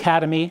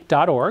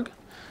heterodoxacademy.org.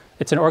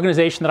 It's an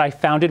organization that I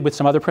founded with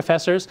some other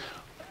professors,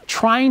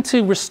 trying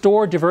to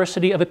restore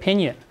diversity of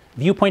opinion,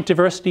 viewpoint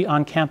diversity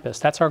on campus.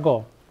 That's our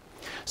goal.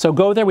 So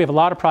go there. We have a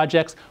lot of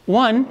projects.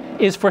 One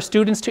is for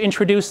students to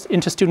introduce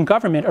into student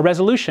government a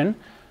resolution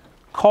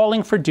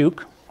calling for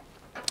Duke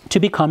to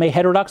become a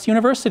heterodox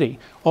university.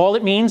 All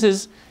it means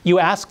is you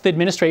ask the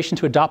administration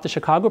to adopt the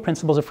Chicago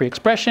principles of free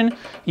expression.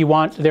 You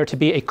want there to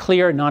be a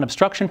clear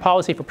non-obstruction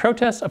policy for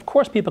protests. Of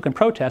course people can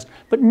protest,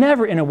 but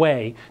never in a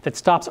way that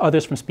stops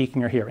others from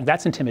speaking or hearing.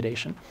 That's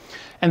intimidation.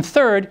 And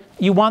third,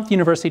 you want the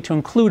university to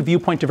include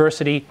viewpoint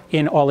diversity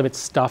in all of its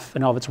stuff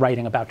and all of its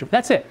writing about it.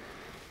 That's it.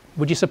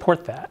 Would you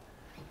support that?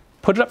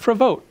 Put it up for a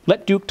vote.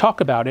 Let Duke talk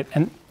about it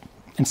and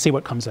see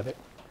what comes of it.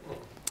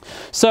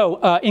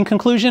 So in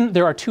conclusion,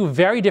 there are 2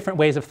 very different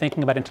ways of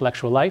thinking about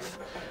intellectual life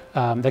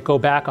that go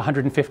back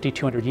 150,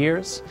 200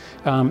 years.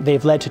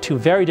 They've led to 2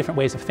 very different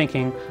ways of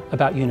thinking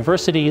about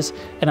universities,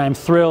 and I'm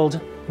thrilled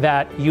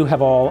that you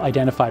have all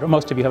identified, or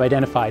most of you have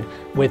identified,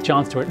 with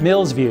John Stuart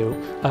Mill's view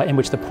in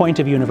which the point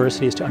of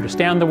university is to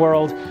understand the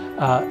world,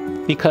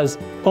 because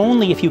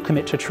only if you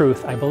commit to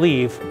truth, I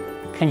believe,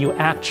 can you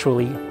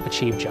actually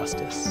achieve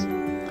justice.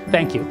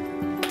 Thank you.